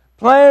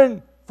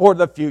 Plan for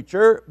the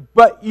future,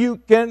 but you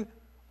can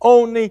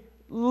only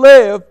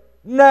live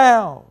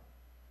now.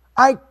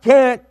 I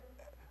can't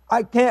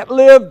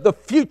live the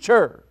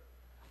future.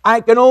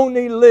 I can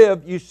only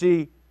live, you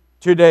see,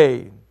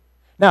 today.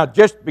 Now,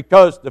 just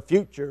because the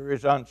future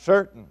is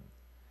uncertain,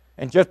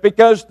 and just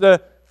because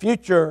the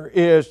future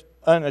is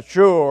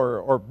unsure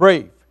or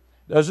brief,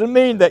 doesn't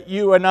mean that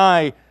you and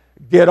I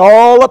get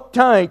all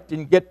uptight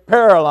and get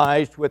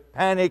paralyzed with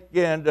panic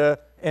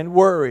and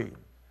worry.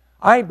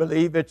 I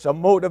believe it's a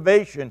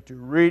motivation to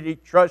really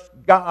trust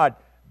God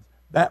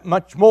that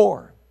much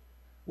more.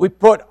 We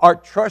put our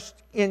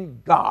trust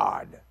in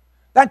God.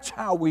 That's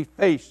how we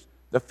face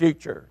the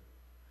future.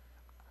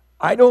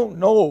 I don't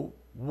know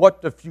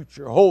what the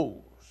future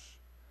holds,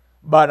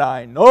 but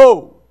I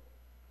know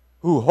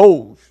who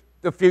holds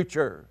the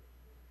future.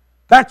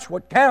 That's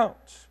what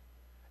counts.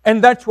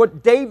 And that's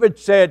what David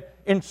said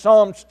in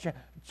Psalms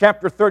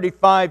chapter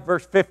 35,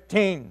 verse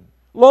 15.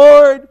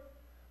 Lord,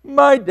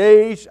 my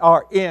days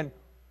are in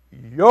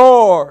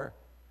your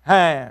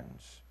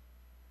hands.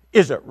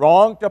 Is it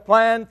wrong to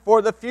plan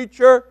for the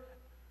future?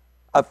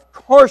 Of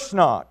course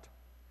not.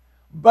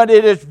 But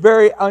it is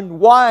very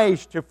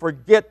unwise to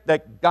forget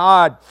that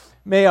God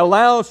may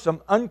allow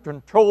some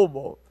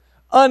uncontrollable,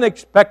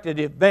 unexpected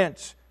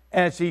events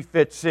as He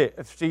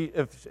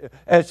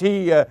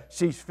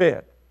sees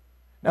fit.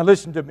 Now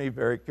listen to me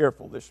very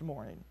careful this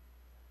morning.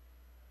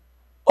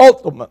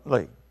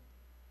 Ultimately,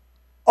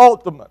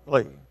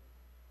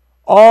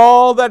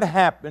 all that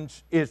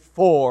happens is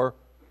for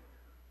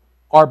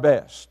our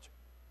best.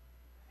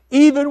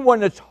 Even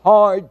when it's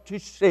hard to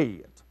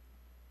see it,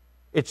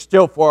 it's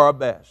still for our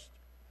best.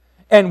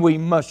 And we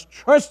must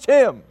trust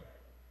Him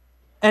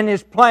and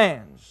His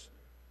plans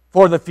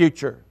for the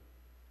future.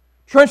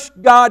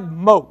 Trust God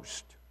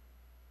most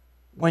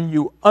when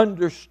you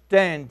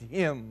understand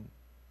Him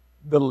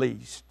the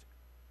least.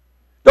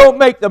 Don't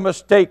make the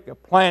mistake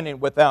of planning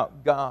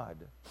without God.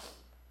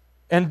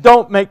 And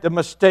don't make the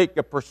mistake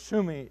of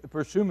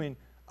presuming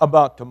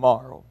about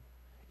tomorrow.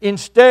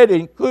 Instead,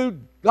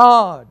 include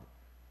God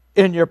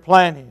in your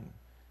planning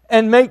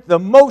and make the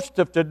most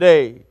of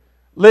today.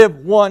 Live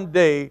one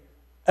day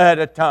at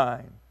a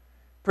time.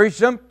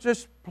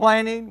 Presumptuous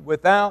planning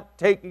without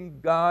taking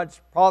God's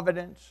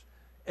providence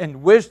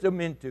and wisdom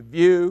into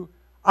view,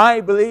 I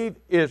believe,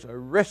 is a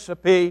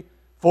recipe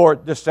for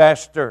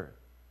disaster.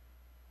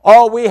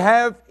 All we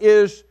have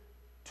is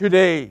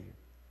today.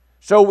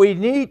 So we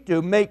need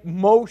to make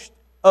most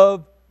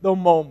of the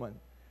moment.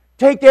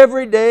 Take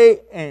every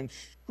day and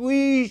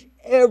squeeze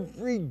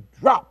every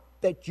drop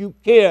that you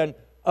can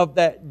of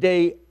that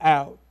day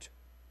out.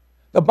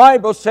 The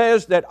Bible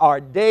says that our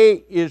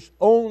day is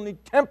only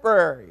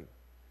temporary,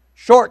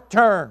 short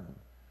term.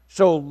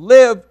 So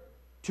live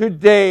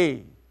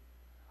today.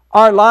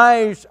 Our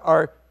lives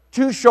are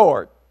too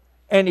short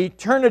and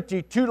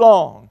eternity too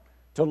long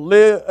to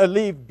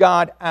leave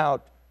God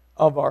out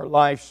of our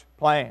life's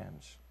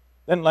plans.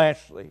 Then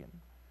lastly,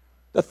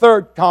 the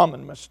third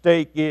common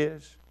mistake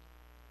is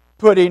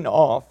putting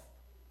off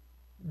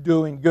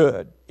doing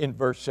good in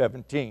verse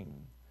 17.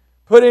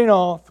 Putting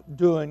off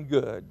doing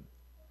good.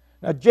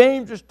 Now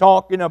James is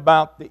talking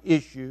about the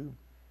issue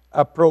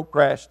of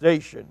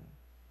procrastination.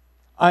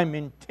 I'm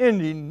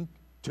intending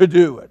to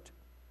do it.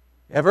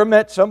 Ever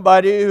met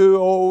somebody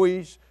who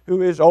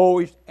is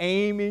always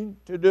aiming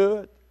to do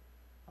it?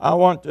 I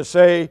want to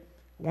say,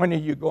 when are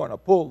you going to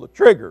pull the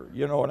trigger?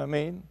 You know what I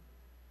mean?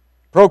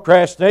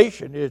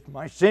 Procrastination is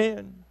my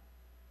sin.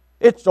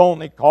 It's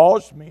only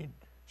caused me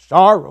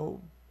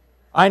sorrow.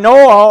 I know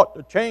I ought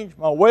to change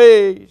my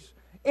ways.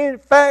 In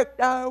fact,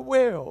 I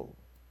will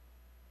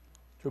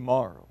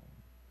tomorrow.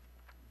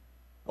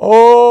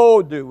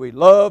 Oh, do we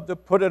love to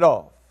put it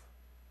off.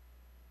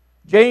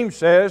 James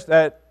says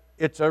that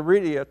it's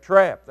really a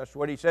trap. That's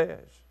what he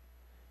says.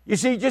 You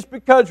see, just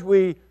because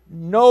we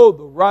know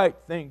the right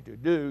thing to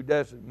do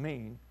doesn't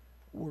mean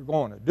we're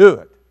going to do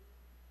it.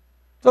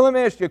 So let me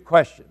ask you a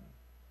question.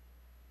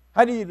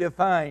 How do you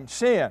define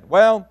sin?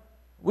 Well,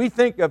 when we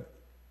think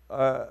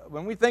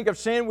of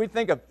sin, we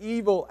think of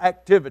evil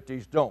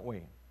activities, don't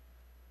we?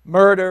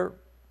 Murder,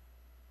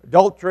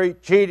 adultery,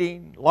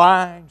 cheating,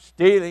 lying,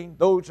 stealing.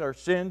 Those are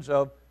sins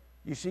of,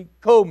 you see,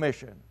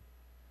 commission.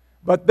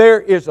 But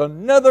there is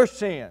another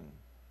sin,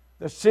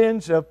 the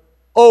sins of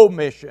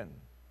omission.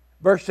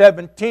 Verse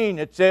 17,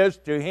 it says,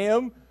 to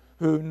him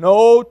who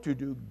know to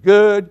do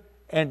good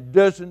and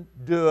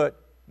doesn't do it,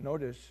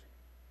 notice,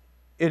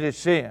 it is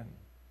sin.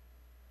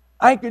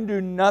 I can do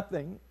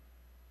nothing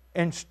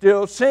and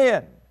still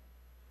sin.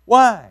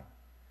 Why?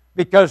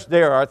 Because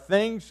there are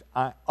things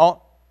I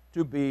ought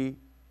to be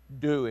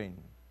doing.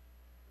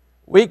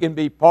 We can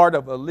be part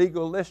of a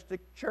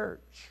legalistic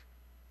church.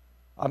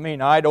 I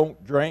mean, I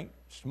don't drink,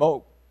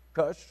 smoke,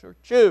 cuss, or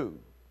chew,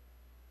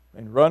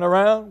 and run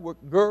around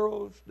with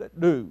girls that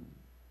do.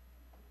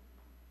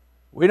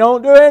 We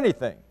don't do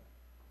anything,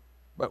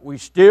 but we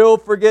still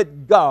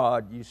forget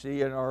God, you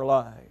see, in our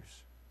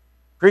lives.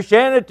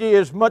 Christianity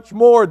is much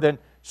more than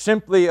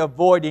simply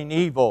avoiding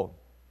evil.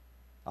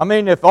 I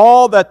mean, if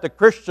all that the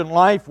Christian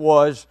life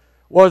was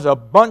a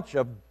bunch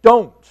of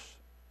don'ts,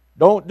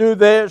 don't do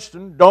this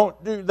and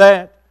don't do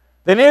that,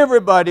 then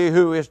everybody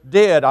who is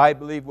dead, I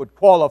believe, would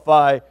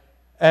qualify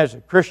as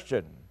a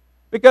Christian,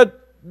 because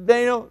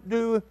they don't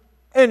do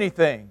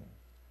anything.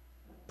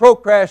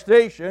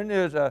 Procrastination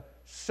is a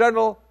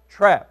subtle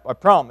trap, I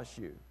promise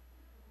you.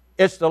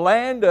 It's the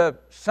land of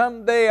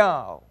someday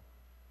I'll,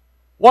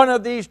 one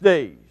of these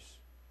days.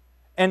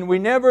 And we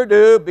never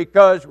do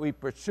because we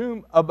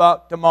presume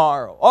about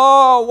tomorrow.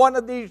 Oh, one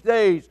of these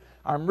days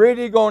I'm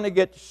really going to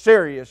get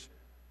serious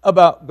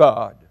about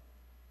God.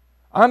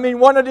 I mean,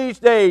 one of these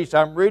days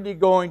I'm really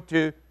going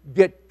to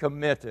get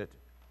committed.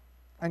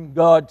 And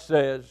God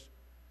says,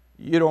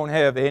 you don't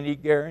have any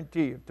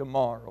guarantee of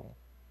tomorrow.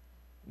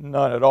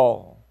 None at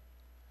all.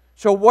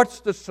 So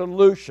what's the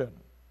solution?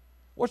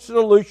 What's the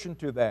solution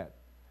to that?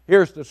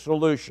 Here's the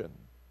solution.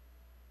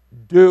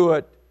 Do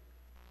it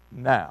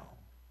now.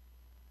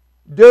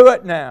 Do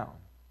it now.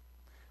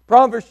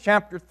 Proverbs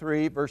chapter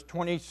 3, verse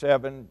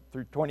 27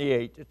 through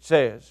 28, it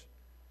says,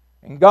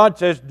 and God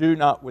says, do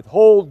not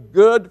withhold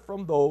good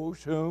from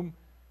those whom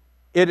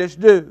it is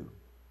due.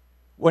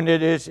 When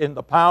it is in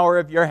the power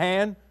of your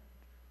hand,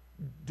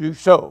 do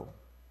so.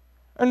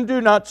 And do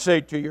not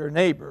say to your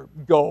neighbor,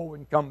 go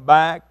and come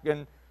back,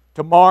 and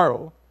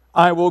tomorrow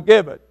I will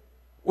give it,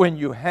 when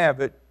you have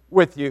it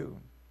with you.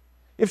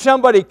 If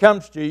somebody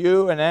comes to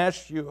you and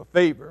asks you a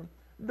favor,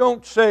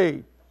 don't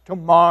say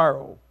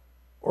tomorrow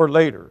or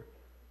later.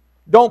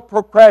 Don't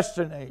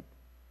procrastinate.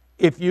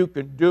 If you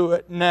can do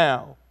it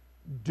now,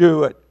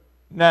 do it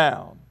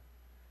now.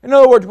 In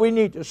other words, we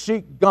need to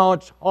seek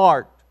God's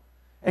heart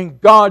and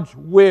God's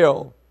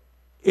will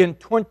in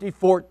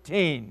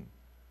 2014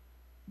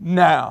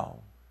 now.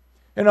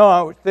 You know,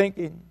 I was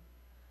thinking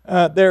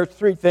there are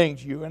three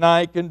things you and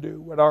I can do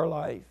with our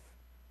life.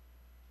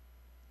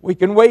 We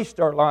can waste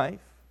our life.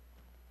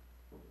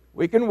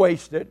 We can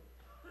waste it.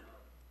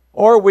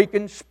 Or we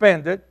can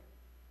spend it.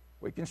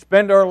 We can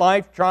spend our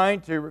life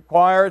trying to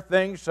acquire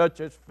things such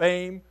as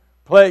fame,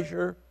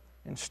 pleasure,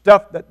 and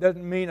stuff that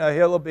doesn't mean a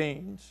hill of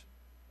beans.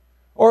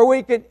 Or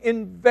we can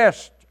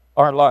invest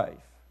our life.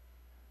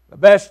 The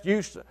best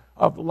use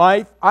of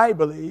life, I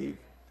believe,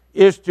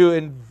 is to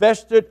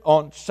invest it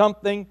on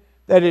something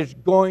that is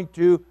going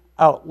to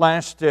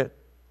outlast it.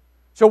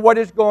 So what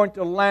is going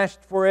to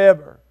last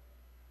forever?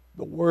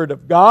 The Word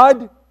of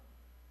God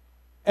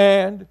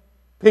and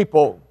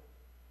people.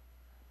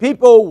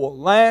 People will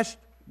last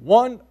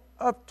one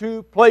of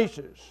two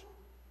places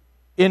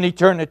in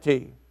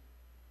eternity.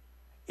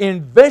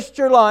 Invest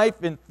your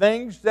life in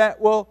things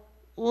that will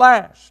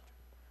last.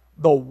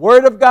 The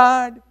Word of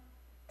God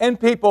and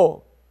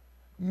people.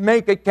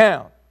 Make it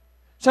count.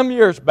 Some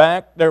years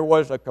back, there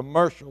was a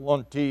commercial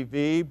on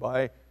TV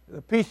by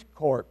the Peace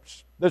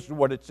Corps. This is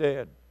what it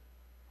said.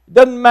 It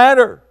doesn't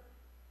matter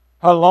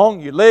how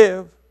long you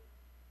live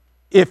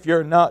if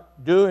you're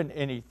not doing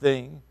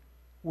anything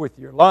with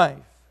your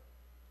life.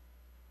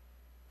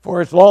 For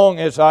as long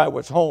as I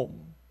was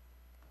home,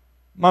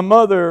 my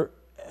mother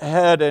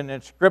had an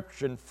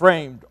inscription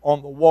framed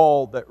on the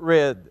wall that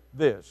read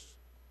this: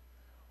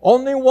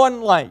 only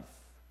one life,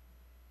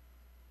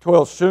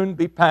 'twill soon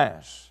be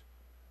past.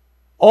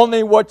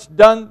 Only what's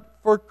done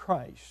for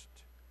Christ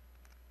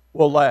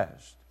will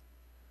last.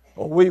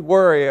 Well, we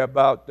worry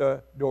about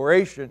the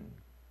duration,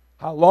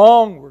 how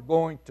long we're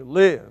going to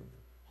live.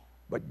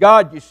 But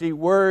God, you see,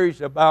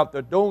 worries about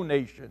the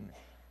donation.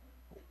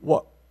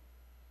 What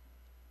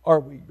are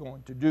we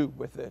going to do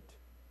with it?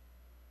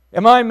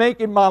 Am I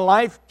making my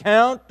life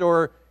count,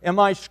 or am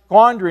I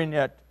squandering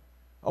it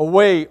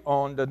away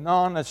on the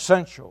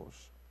non-essentials?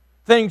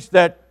 Things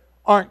that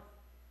aren't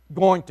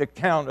going to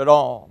count at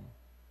all.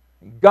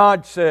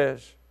 God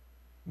says,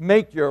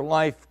 make your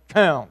life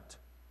count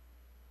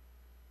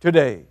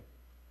today.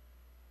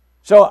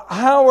 So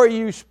how are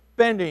you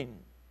spending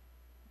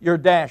your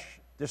dash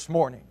this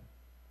morning?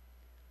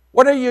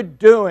 What are you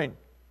doing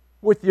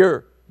with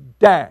your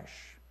dash?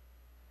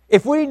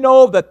 If we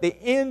know that the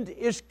end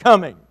is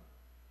coming,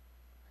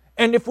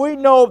 and if we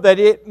know that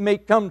it may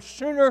come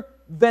sooner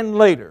than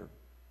later,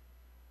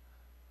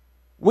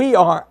 we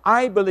are,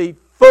 I believe,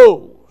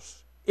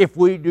 fools if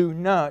we do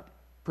not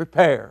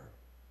prepare.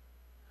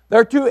 There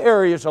are two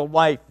areas of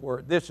life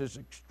where this is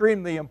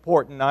extremely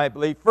important, I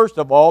believe. First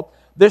of all,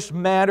 this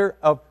matter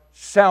of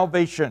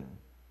salvation.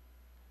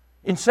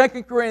 In 2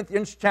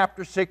 Corinthians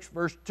chapter 6,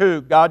 verse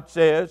 2, God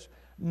says,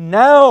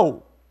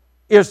 now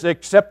is the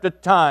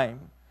accepted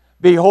time.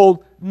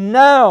 Behold,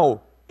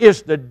 now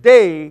is the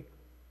day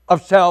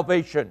of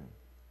salvation.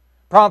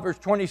 Proverbs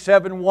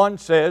 27:1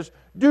 says,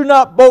 "Do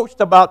not boast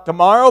about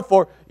tomorrow,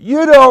 for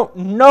you don't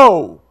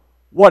know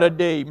what a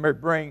day may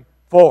bring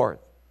forth."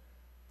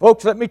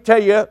 Folks, let me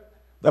tell you,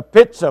 the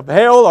pits of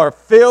hell are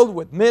filled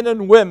with men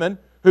and women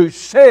who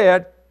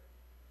said,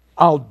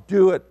 "I'll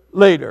do it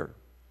later."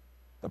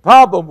 The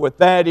problem with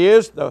that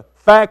is, the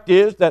fact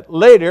is that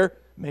later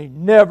may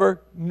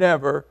never,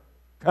 never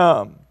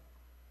come.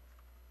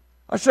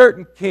 A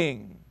certain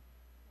king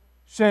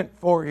sent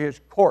for his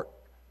court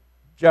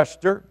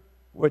jester,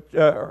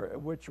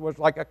 which was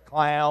like a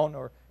clown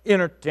or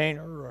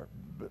entertainer or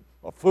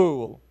a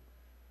fool,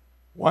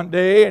 one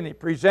day, and he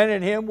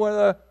presented him with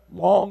a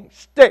long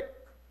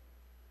stick.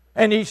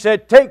 And he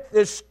said, "Take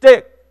this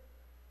stick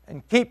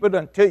and keep it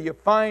until you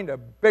find a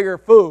bigger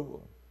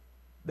fool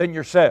than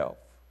yourself."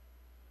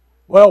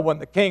 Well, when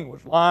the king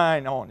was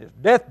lying on his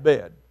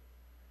deathbed,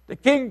 the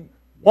king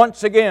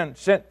once again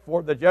sent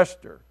for the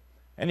jester.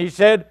 And he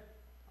said,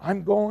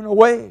 "I'm going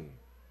away."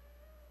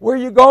 "Where are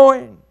you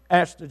going?"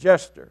 asked the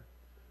jester.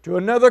 "To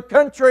another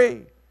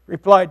country,"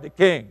 replied the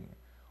king.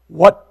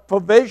 "What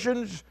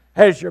provisions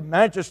has your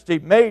majesty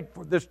made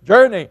for this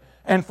journey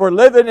and for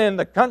living in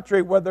the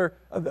country whither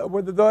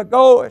thou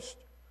goest?"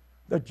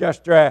 the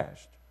jester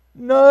asked.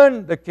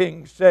 "None," the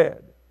king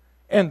said.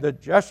 And the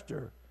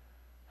jester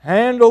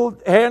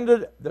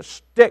handed the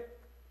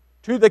stick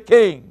to the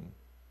king,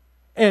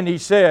 and he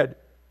said,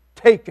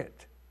 "Take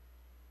it.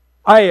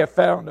 I have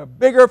found a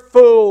bigger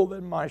fool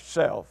than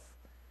myself,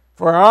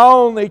 for I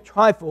only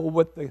trifle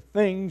with the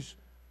things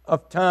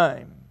of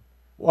time,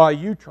 while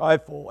you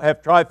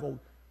have trifled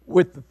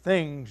with the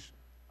things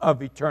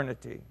of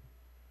eternity."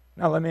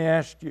 Now let me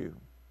ask you,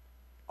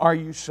 are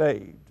you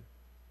saved?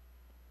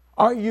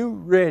 Are you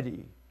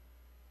ready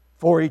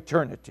for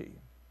eternity?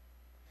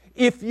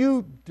 If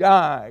you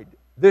died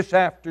this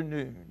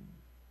afternoon,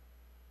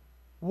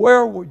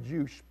 where would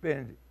you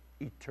spend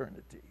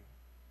eternity?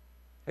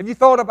 Have you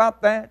thought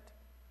about that?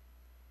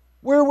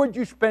 Where would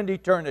you spend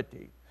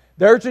eternity?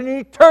 There's an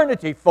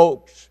eternity,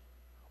 folks.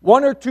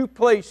 One or two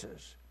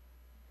places.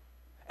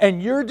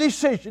 And your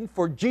decision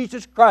for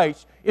Jesus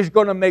Christ is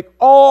going to make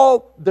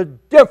all the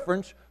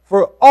difference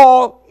for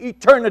all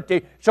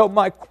eternity. So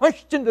my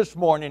question this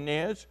morning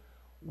is,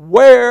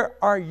 where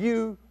are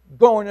you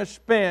going to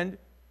spend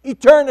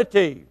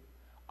eternity?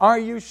 Are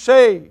you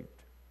saved?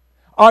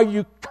 Are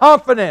you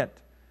confident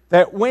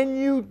that when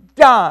you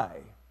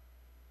die,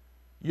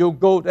 you'll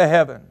go to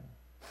heaven?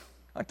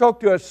 I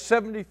talked to a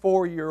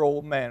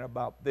 74-year-old man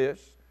about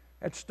this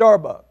at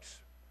Starbucks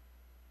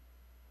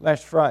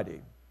last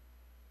Friday.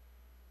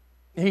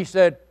 He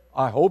said,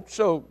 "I hope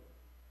so."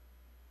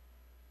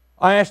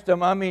 I asked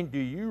him, do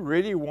you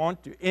really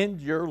want to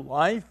end your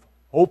life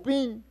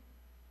hoping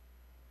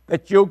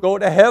that you'll go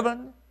to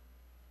heaven?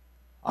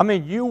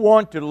 You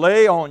want to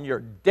lay on your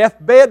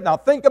deathbed? Now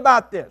think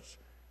about this.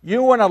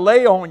 You want to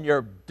lay on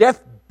your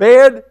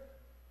deathbed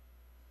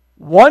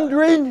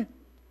wondering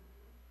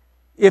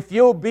if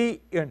you'll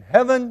be in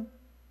heaven?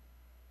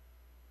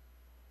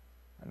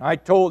 And I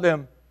told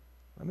him,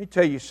 let me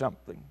tell you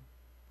something,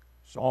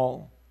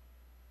 Saul.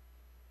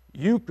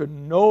 You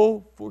can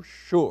know for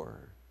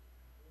sure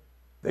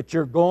that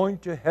you're going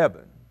to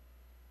heaven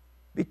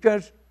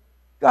because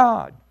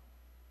God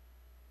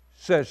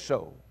says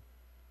so.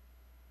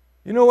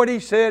 You know what he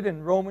said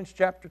in Romans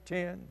chapter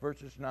 10,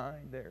 verses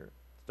 9 there,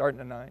 starting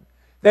at 9?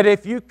 That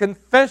if you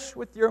confess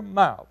with your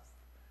mouth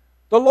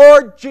the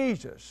Lord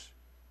Jesus,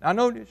 now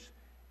notice,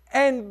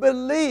 and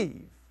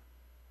believe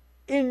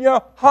in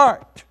your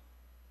heart,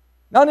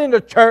 not in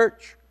the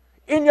church,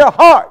 in your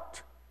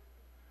heart,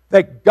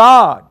 that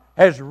God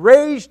has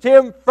raised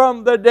him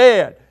from the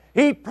dead,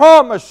 he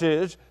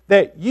promises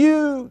that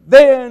you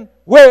then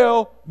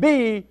will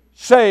be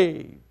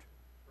saved.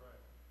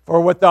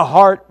 For with the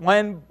heart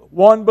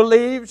one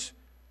believes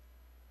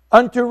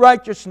unto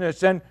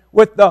righteousness, and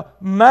with the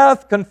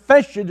mouth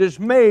confession is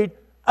made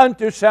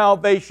unto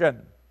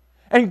salvation.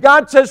 And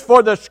God says,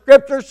 for the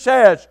Scripture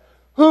says,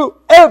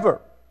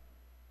 whoever,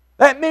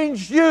 that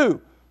means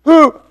you,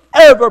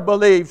 whoever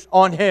believes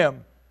on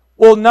him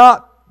will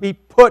not be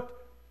put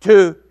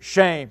to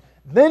shame.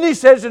 Then he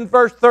says in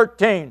verse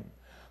 13,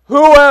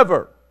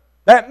 whoever,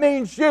 that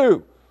means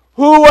you,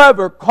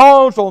 whoever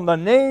calls on the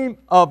name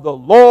of the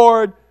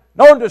Lord,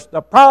 notice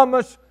the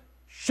promise,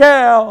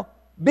 shall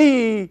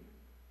be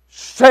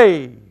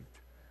saved.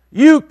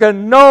 You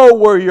can know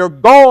where you're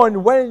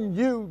going when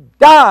you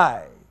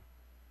die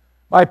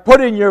by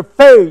putting your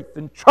faith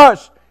and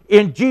trust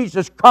in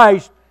Jesus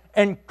Christ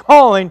and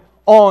calling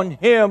on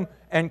him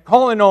and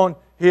calling on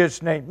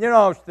his name. You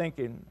know, I was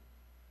thinking,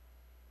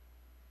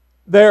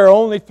 there are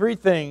only three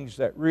things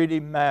that really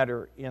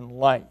matter in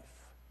life.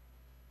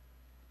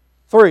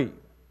 Three.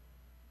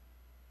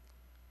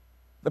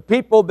 The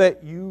people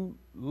that you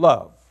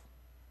love.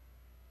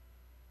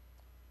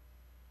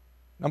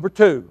 Number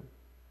two,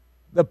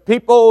 the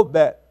people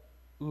that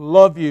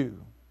love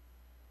you.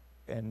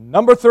 And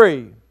number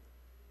three,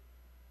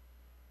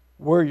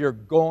 where you're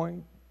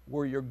going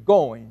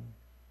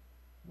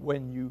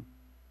when you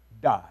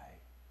die.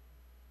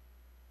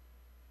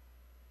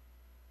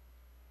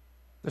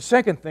 The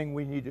second thing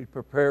we need to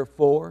prepare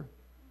for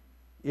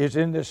is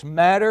in this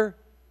matter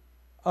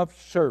of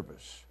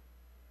service.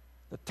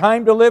 The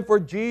time to live for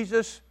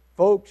Jesus,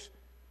 folks,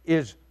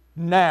 is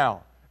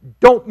now.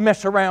 Don't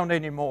mess around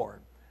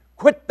anymore.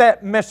 Quit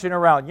that messing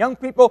around. Young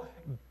people,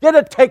 get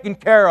it taken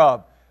care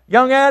of.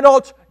 Young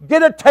adults,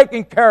 get it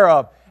taken care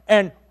of.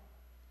 And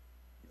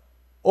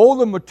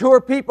old and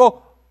mature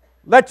people,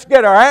 let's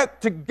get our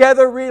act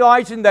together,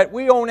 realizing that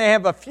we only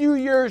have a few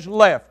years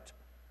left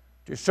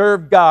to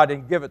serve God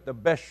and give it the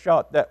best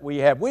shot that we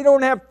have. We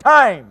don't have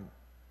time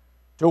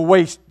to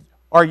waste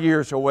our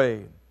years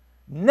away.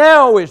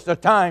 Now is the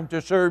time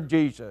to serve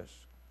Jesus.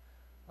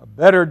 A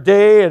better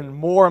day and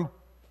more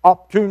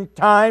opportune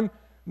time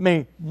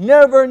may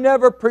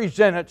never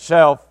present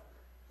itself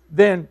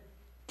than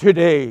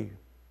today.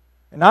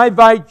 And I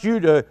invite you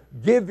to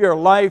give your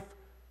life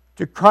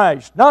to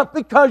Christ, not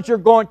because you're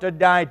going to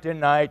die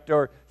tonight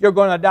or you're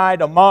going to die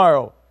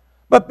tomorrow,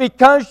 but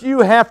because you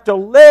have to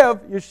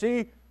live, you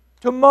see,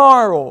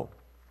 tomorrow.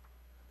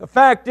 The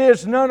fact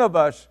is, none of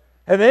us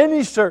have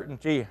any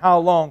certainty how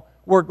long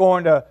we're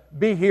going to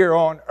be here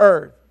on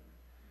earth.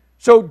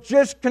 So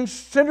just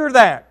consider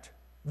that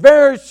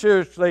very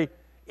seriously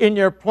in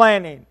your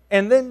planning,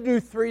 and then do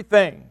three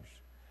things.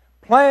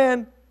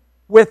 Plan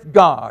with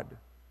God.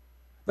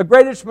 The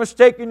greatest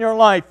mistake in your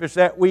life is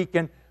that we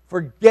can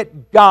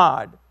forget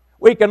God.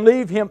 We can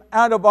leave Him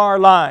out of our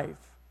life.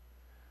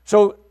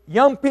 So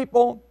young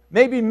people,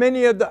 maybe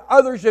many of the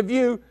others of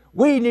you,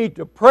 we need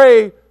to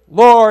pray,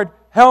 Lord,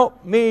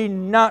 help me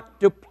not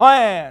to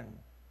plan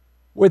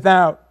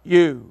without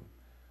You.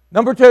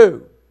 Number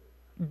two,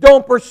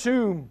 don't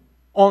presume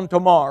on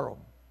tomorrow,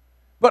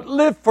 but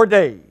live for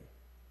today.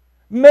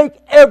 Make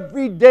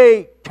every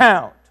day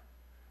count.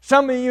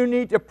 Some of you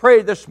need to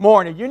pray this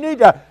morning. You need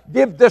to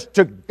give this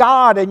to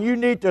God, and you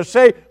need to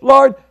say,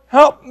 Lord,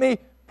 help me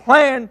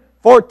plan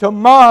for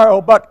tomorrow,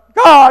 but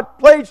God,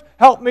 please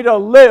help me to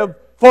live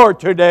for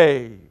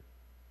today.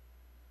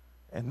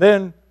 And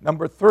then,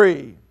 number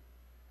three,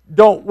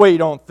 don't wait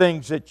on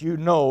things that you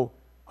know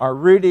are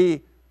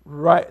really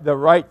the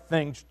right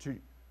things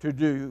to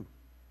do.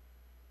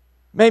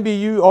 Maybe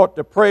you ought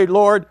to pray,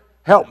 Lord,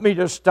 help me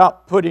to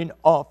stop putting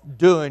off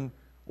doing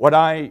what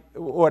I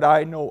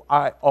know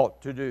I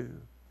ought to do.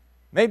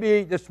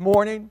 Maybe this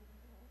morning,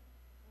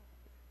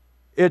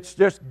 it's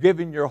just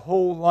giving your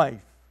whole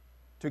life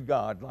to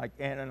God like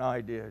Ann and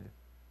I did.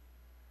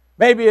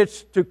 Maybe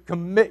it's to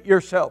commit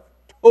yourself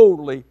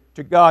totally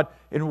to God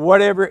in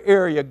whatever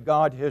area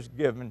God has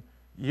given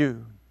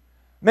you.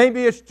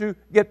 Maybe it's to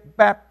get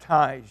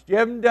baptized. You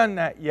haven't done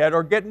that yet.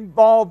 Or get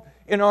involved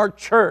in our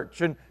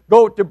church and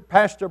go to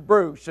Pastor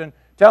Bruce and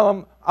tell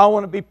him, I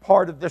want to be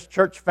part of this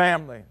church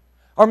family.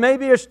 Or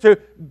maybe it's to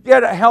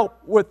get help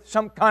with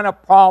some kind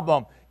of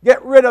problem.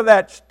 Get rid of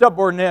that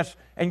stubbornness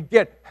and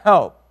get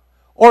help.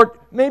 Or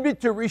maybe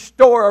to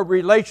restore a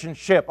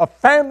relationship, a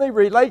family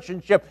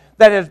relationship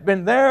that has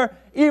been there,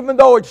 even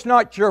though it's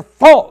not your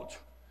fault.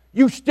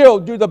 You still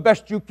do the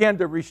best you can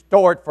to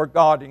restore it for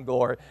God and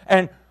glory.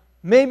 And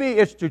maybe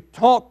it's to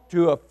talk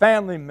to a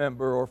family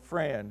member or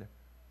friend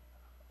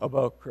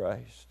about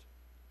Christ.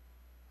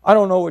 I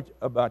don't know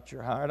about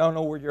your heart. I don't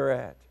know where you're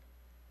at.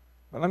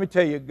 But let me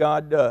tell you,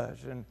 God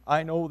does. And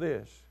I know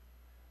this,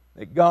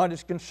 that God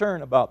is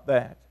concerned about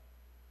that.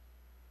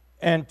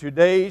 And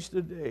today's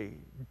the day.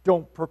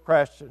 Don't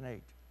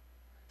procrastinate.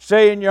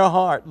 Say in your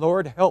heart,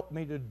 Lord, help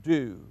me to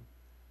do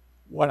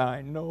what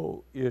I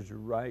know is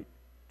right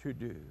to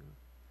do.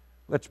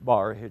 Let's bow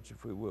our heads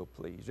if we will,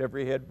 please.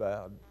 Every head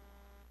bowed.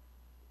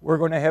 We're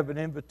going to have an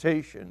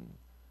invitation.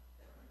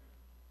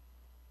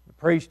 The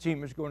praise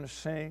team is going to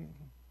sing.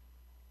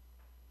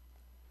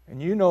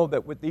 And you know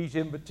that with these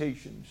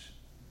invitations,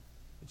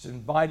 it's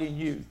inviting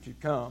you to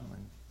come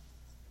and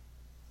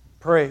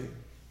pray.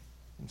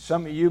 And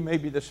some of you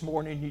maybe this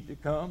morning need to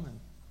come and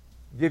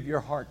give your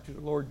heart to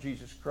the Lord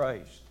Jesus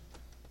Christ.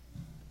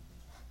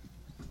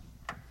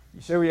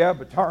 You say, well, yeah,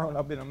 but Tyrone,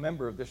 I've been a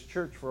member of this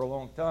church for a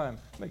long time.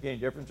 Doesn't make any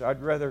difference.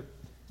 I'd rather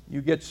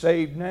you get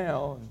saved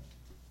now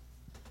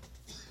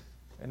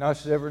and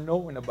us ever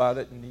knowing about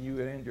it and you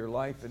end your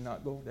life and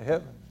not go to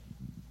heaven.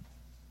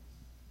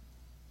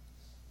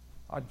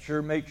 I'd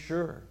sure make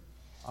sure.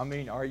 I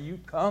mean, are you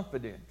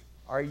confident?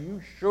 Are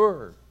you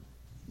sure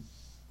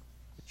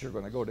that you're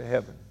going to go to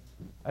heaven?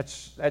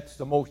 That's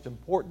the most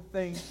important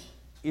thing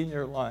in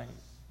your life.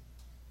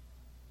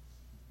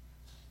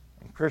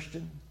 And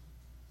Christian,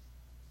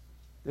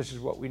 this is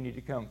what we need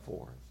to come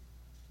for.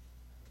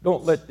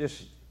 Don't let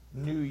this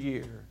new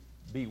year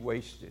be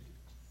wasted.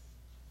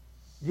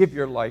 Give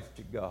your life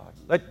to God.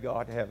 Let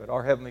God have it.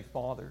 Our Heavenly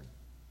Father,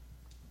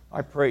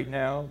 I pray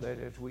now that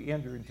as we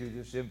enter into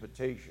this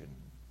invitation,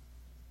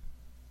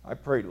 I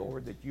pray,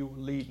 Lord, that you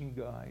will lead and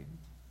guide.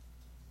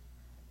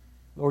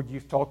 Lord,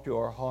 you've talked to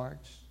our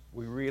hearts.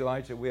 We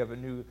realize that we have a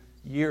new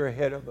year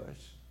ahead of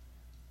us.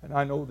 And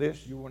I know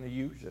this, you want to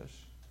use us.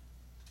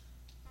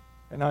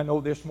 And I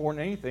know this more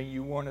than anything,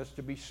 you want us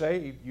to be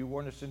saved. You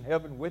want us in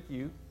heaven with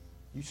you.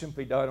 You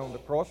simply died on the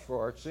cross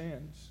for our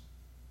sins.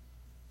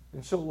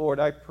 And so, Lord,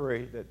 I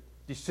pray that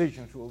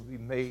decisions will be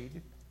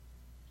made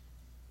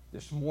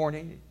this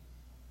morning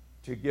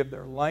to give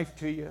their life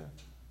to you.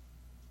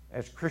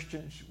 As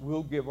Christians,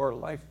 we'll give our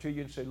life to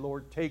you and say,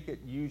 Lord, take it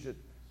and use it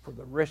for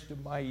the rest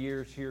of my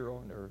years here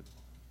on earth.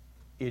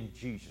 In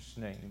Jesus'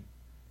 name.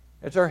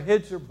 As our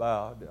heads are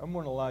bowed, I'm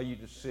going to allow you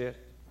to sit.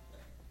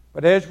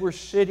 But as we're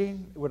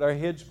sitting with our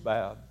heads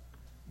bowed,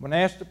 I'm going to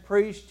ask the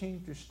praise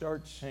team to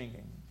start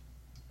singing.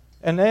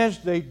 And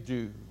as they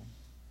do,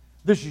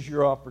 this is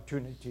your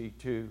opportunity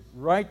to,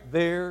 right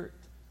there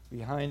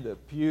behind the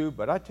pew.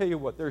 But I tell you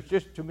what,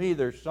 to me,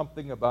 there's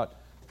something about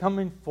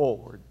coming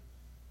forward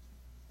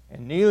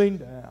and kneeling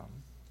down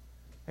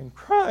and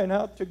crying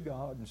out to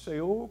God and say,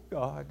 oh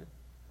God,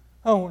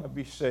 I want to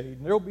be saved.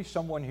 And there'll be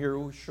someone here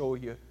who will show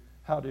you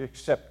how to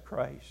accept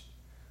Christ.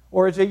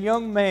 Or as a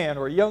young man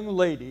or a young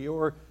lady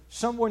or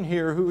someone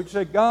here who would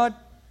say, God,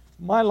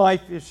 my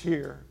life is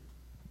here.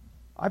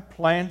 I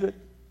planned it,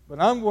 but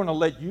I'm going to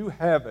let you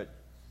have it.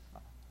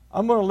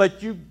 I'm going to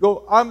let you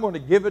go. I'm going to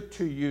give it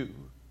to you.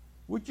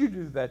 Would you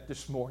do that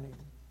this morning?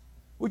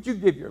 Would you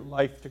give your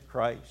life to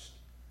Christ?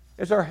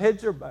 As our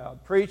heads are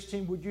bowed, praise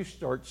team, would you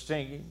start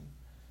singing?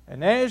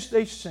 And as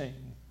they sing,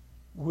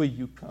 will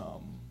you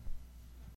come?